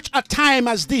 for such a time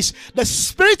as this. The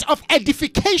spirit of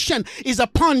edification is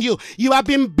upon you. You have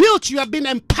been built, you have been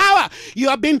empowered, you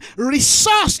have been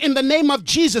resourced in the name of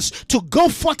Jesus to go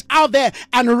forth out there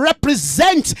and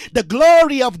represent the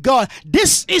glory of God.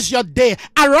 This is your day.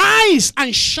 Arise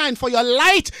and shine, for your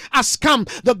light has come.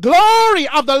 The glory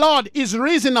of the Lord is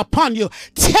risen upon you.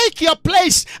 Take your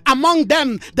place among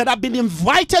them that have been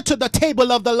invited to the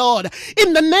table of the Lord.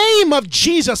 In the name of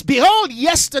Jesus, behold,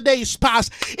 yesterday is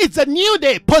past. It's a new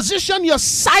day. Position your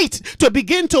sight to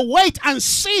begin to wait and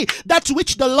see that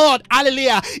which the Lord,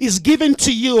 hallelujah, is giving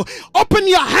to you. Open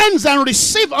your hands and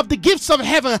receive of the gifts of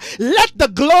heaven. Let the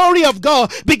glory of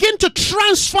God begin to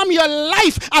transform your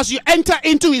life as you enter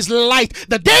into his light.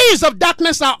 The days of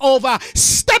darkness are over.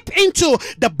 Step into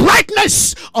the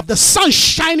brightness of the sun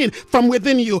shining from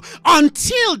within you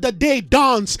until the day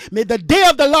dawns. May the day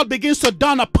of the Lord begins to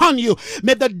dawn upon you.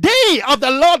 May the day of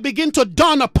the Lord begin to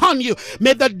dawn upon you.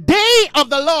 May the day of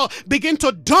the Lord begin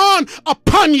to dawn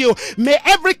upon you. May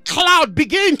every cloud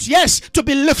begin, yes, to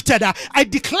be lifted. I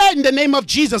declare in the name of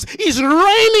Jesus, is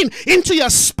raining into your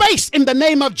space in the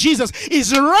name of Jesus.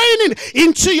 Is raining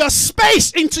into your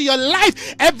space, into your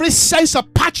life. Every sense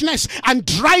of parchness and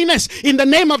dryness in the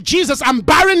name of Jesus and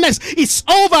barrenness is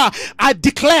over. I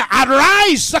declare,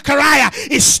 arise, Zechariah.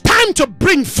 It's time to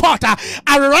bring forth.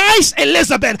 Arise,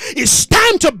 Elizabeth. It's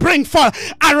time to bring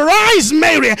forth. Arise,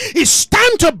 Mary. It's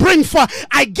time to bring forth.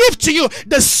 I give to you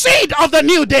the seed of the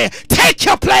new day. Take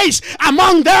your place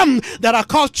among them that are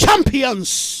called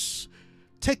champions.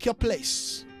 Take your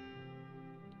place.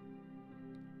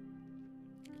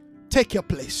 Take your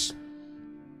place.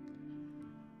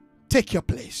 Take your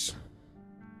place.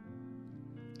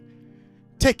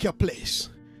 Take your place.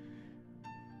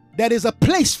 There is a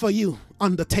place for you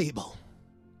on the table.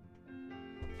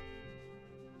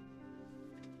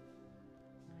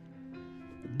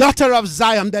 Daughter of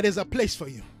Zion, there is a place for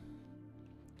you.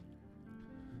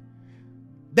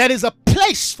 There is a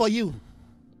place for you.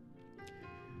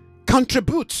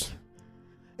 Contribute.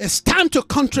 It's time to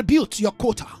contribute your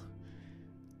quota.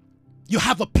 You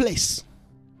have a place.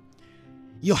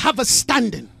 You have a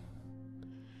standing.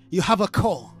 You have a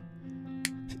call.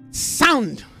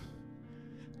 Sound.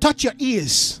 Touch your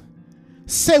ears.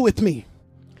 Say with me,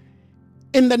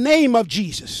 in the name of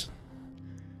Jesus,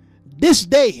 this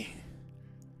day,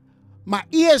 my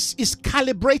ears is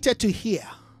calibrated to hear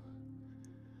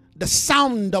the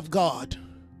sound of God.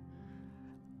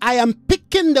 I am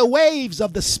picking the waves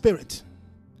of the Spirit.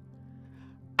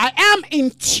 I am in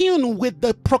tune with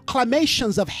the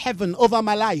proclamations of heaven over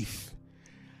my life.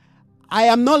 I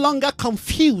am no longer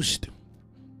confused.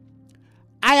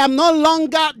 I am no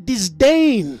longer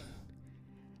disdain.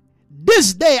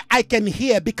 This day I can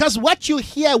hear, because what you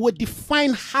hear will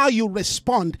define how you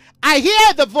respond. I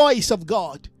hear the voice of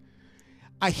God.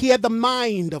 I hear the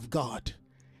mind of God.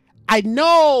 I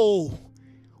know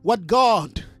what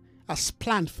God has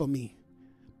planned for me.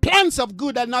 Plans of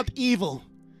good and not evil.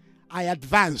 I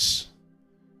advance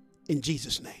in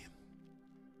Jesus' name.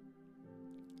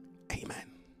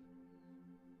 Amen.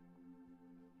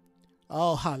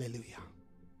 Oh, hallelujah.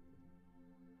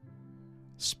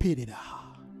 Spirit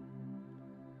aha.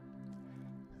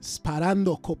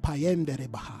 Sparando copaiendere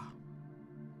baha.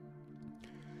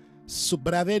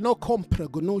 Subraveno compra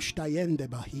gunushta yende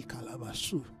bahika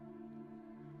lavasu.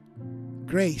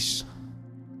 Grace,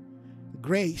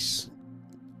 grace,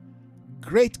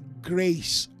 great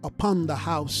grace upon the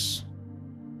house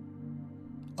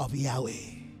of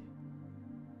Yahweh.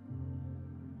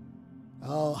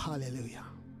 Oh, hallelujah.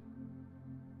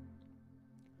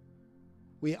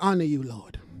 We honor you,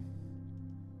 Lord.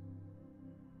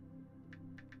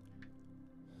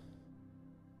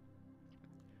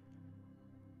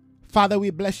 Father, we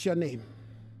bless your name.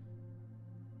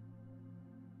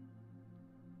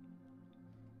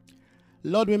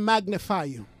 Lord, we magnify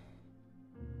you.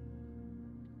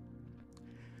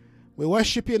 We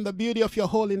worship you in the beauty of your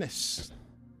holiness.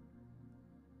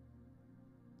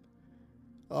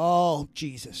 Oh,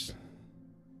 Jesus.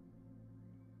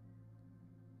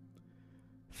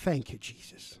 Thank you,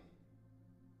 Jesus.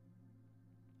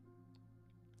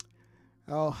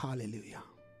 Oh, hallelujah.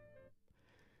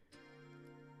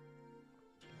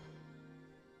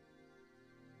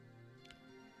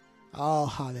 Oh,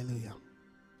 hallelujah.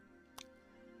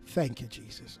 Thank you,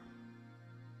 Jesus.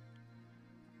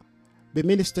 Be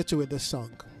ministered to with this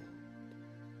song.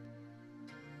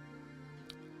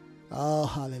 Oh,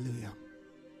 hallelujah.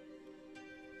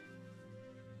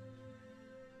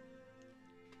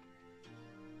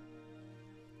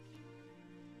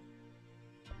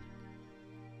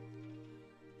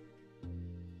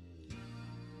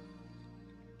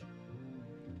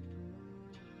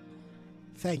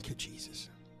 Thank you, Jesus.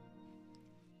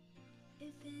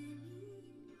 If anyone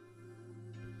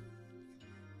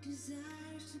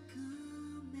desires to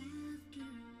come after me,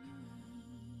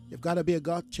 You've got to be a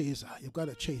God chaser. You've got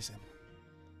to chase him.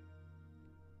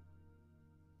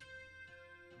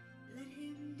 let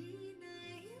him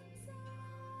deny himself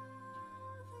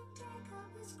and take up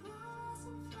his cross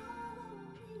and follow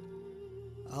me.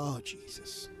 Oh,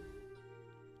 Jesus.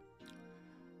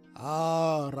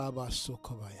 Ah, Rabba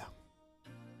Sokobaya.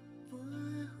 For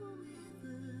whoever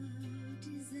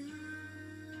desires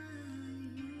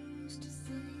to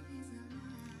save his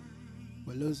life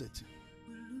We'll lose it.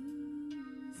 will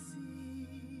lose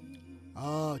it.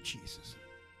 Oh, Jesus.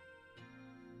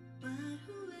 But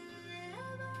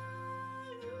whoever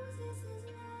loses his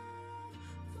life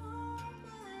for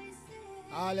my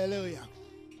sake Hallelujah.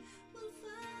 will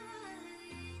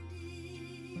find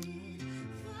it.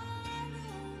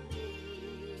 Follow me.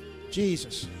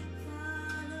 Jesus.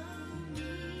 Follow me.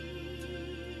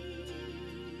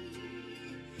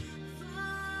 Follow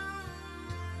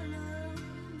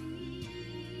me.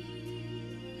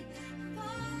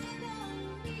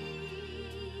 Follow me.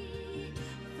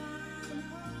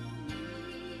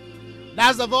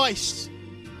 That's the voice.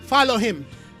 Follow him.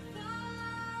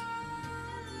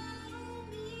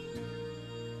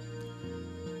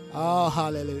 Oh,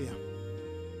 hallelujah.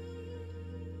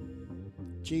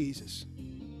 Jesus.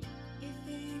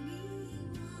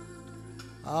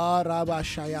 Ah, Rabba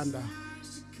Shayanda.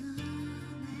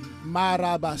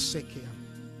 Maraba Sekia.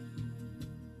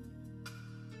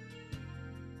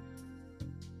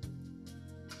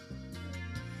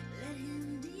 Let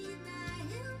him deny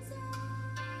himself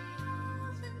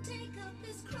and take up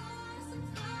his cross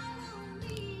and follow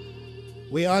me.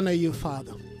 We honor you,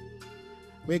 Father.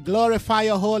 We glorify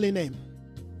your holy name.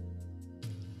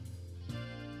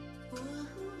 For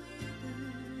whoever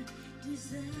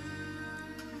desires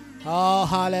Oh,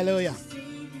 hallelujah. to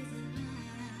save his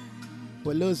life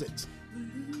We'll lose it. will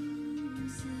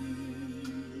lose it.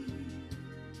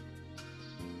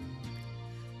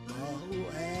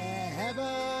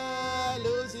 Whoever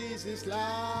loses his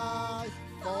life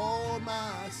for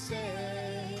my sake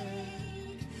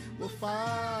will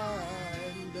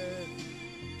find it.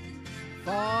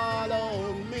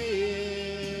 Follow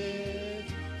me,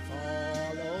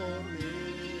 follow me,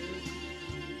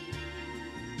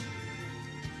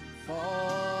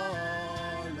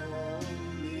 follow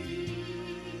me.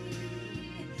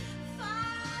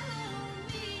 Follow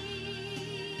me.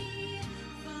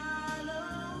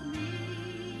 Follow me.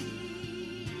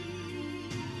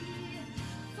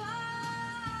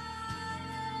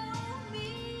 Follow me.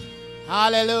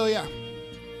 Hallelujah.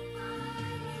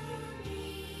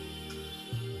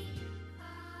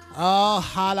 Oh,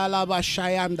 halalaba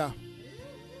shayanda.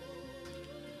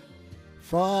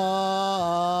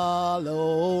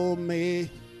 Follow me.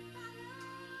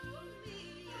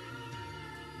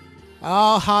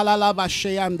 Oh, halalaba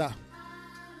shayanda.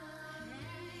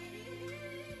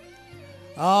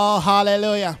 Oh,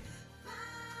 hallelujah.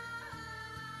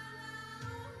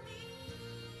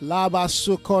 Laba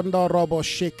sukondo robo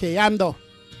shikeyando.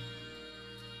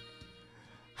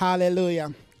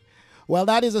 Hallelujah. Well,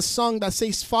 that is a song that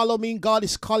says, follow me. God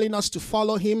is calling us to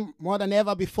follow him more than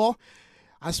ever before.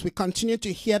 As we continue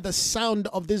to hear the sound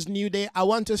of this new day, I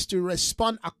want us to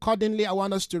respond accordingly. I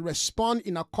want us to respond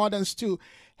in accordance to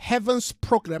heaven's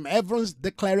program, heaven's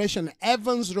declaration,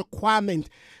 heaven's requirement.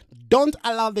 Don't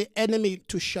allow the enemy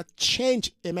to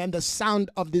shortchange, amen, the sound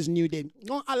of this new day.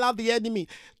 Don't allow the enemy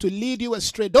to lead you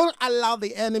astray. Don't allow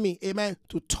the enemy, amen,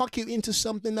 to talk you into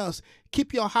something else.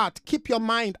 Keep your heart, keep your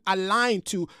mind aligned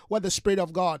to what the Spirit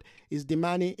of God is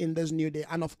demanding in this new day.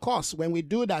 And of course, when we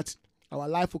do that, our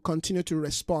life will continue to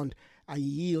respond and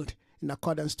yield in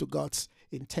accordance to God's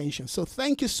intention. So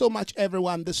thank you so much,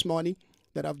 everyone, this morning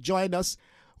that have joined us.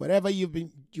 Wherever you've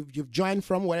joined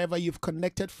from, wherever you've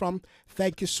connected from,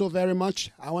 thank you so very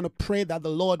much. I want to pray that the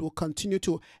Lord will continue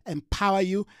to empower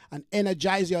you and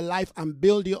energize your life and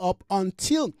build you up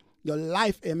until your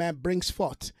life, amen, brings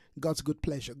forth God's good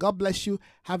pleasure. God bless you.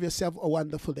 Have yourself a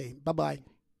wonderful day. Bye-bye.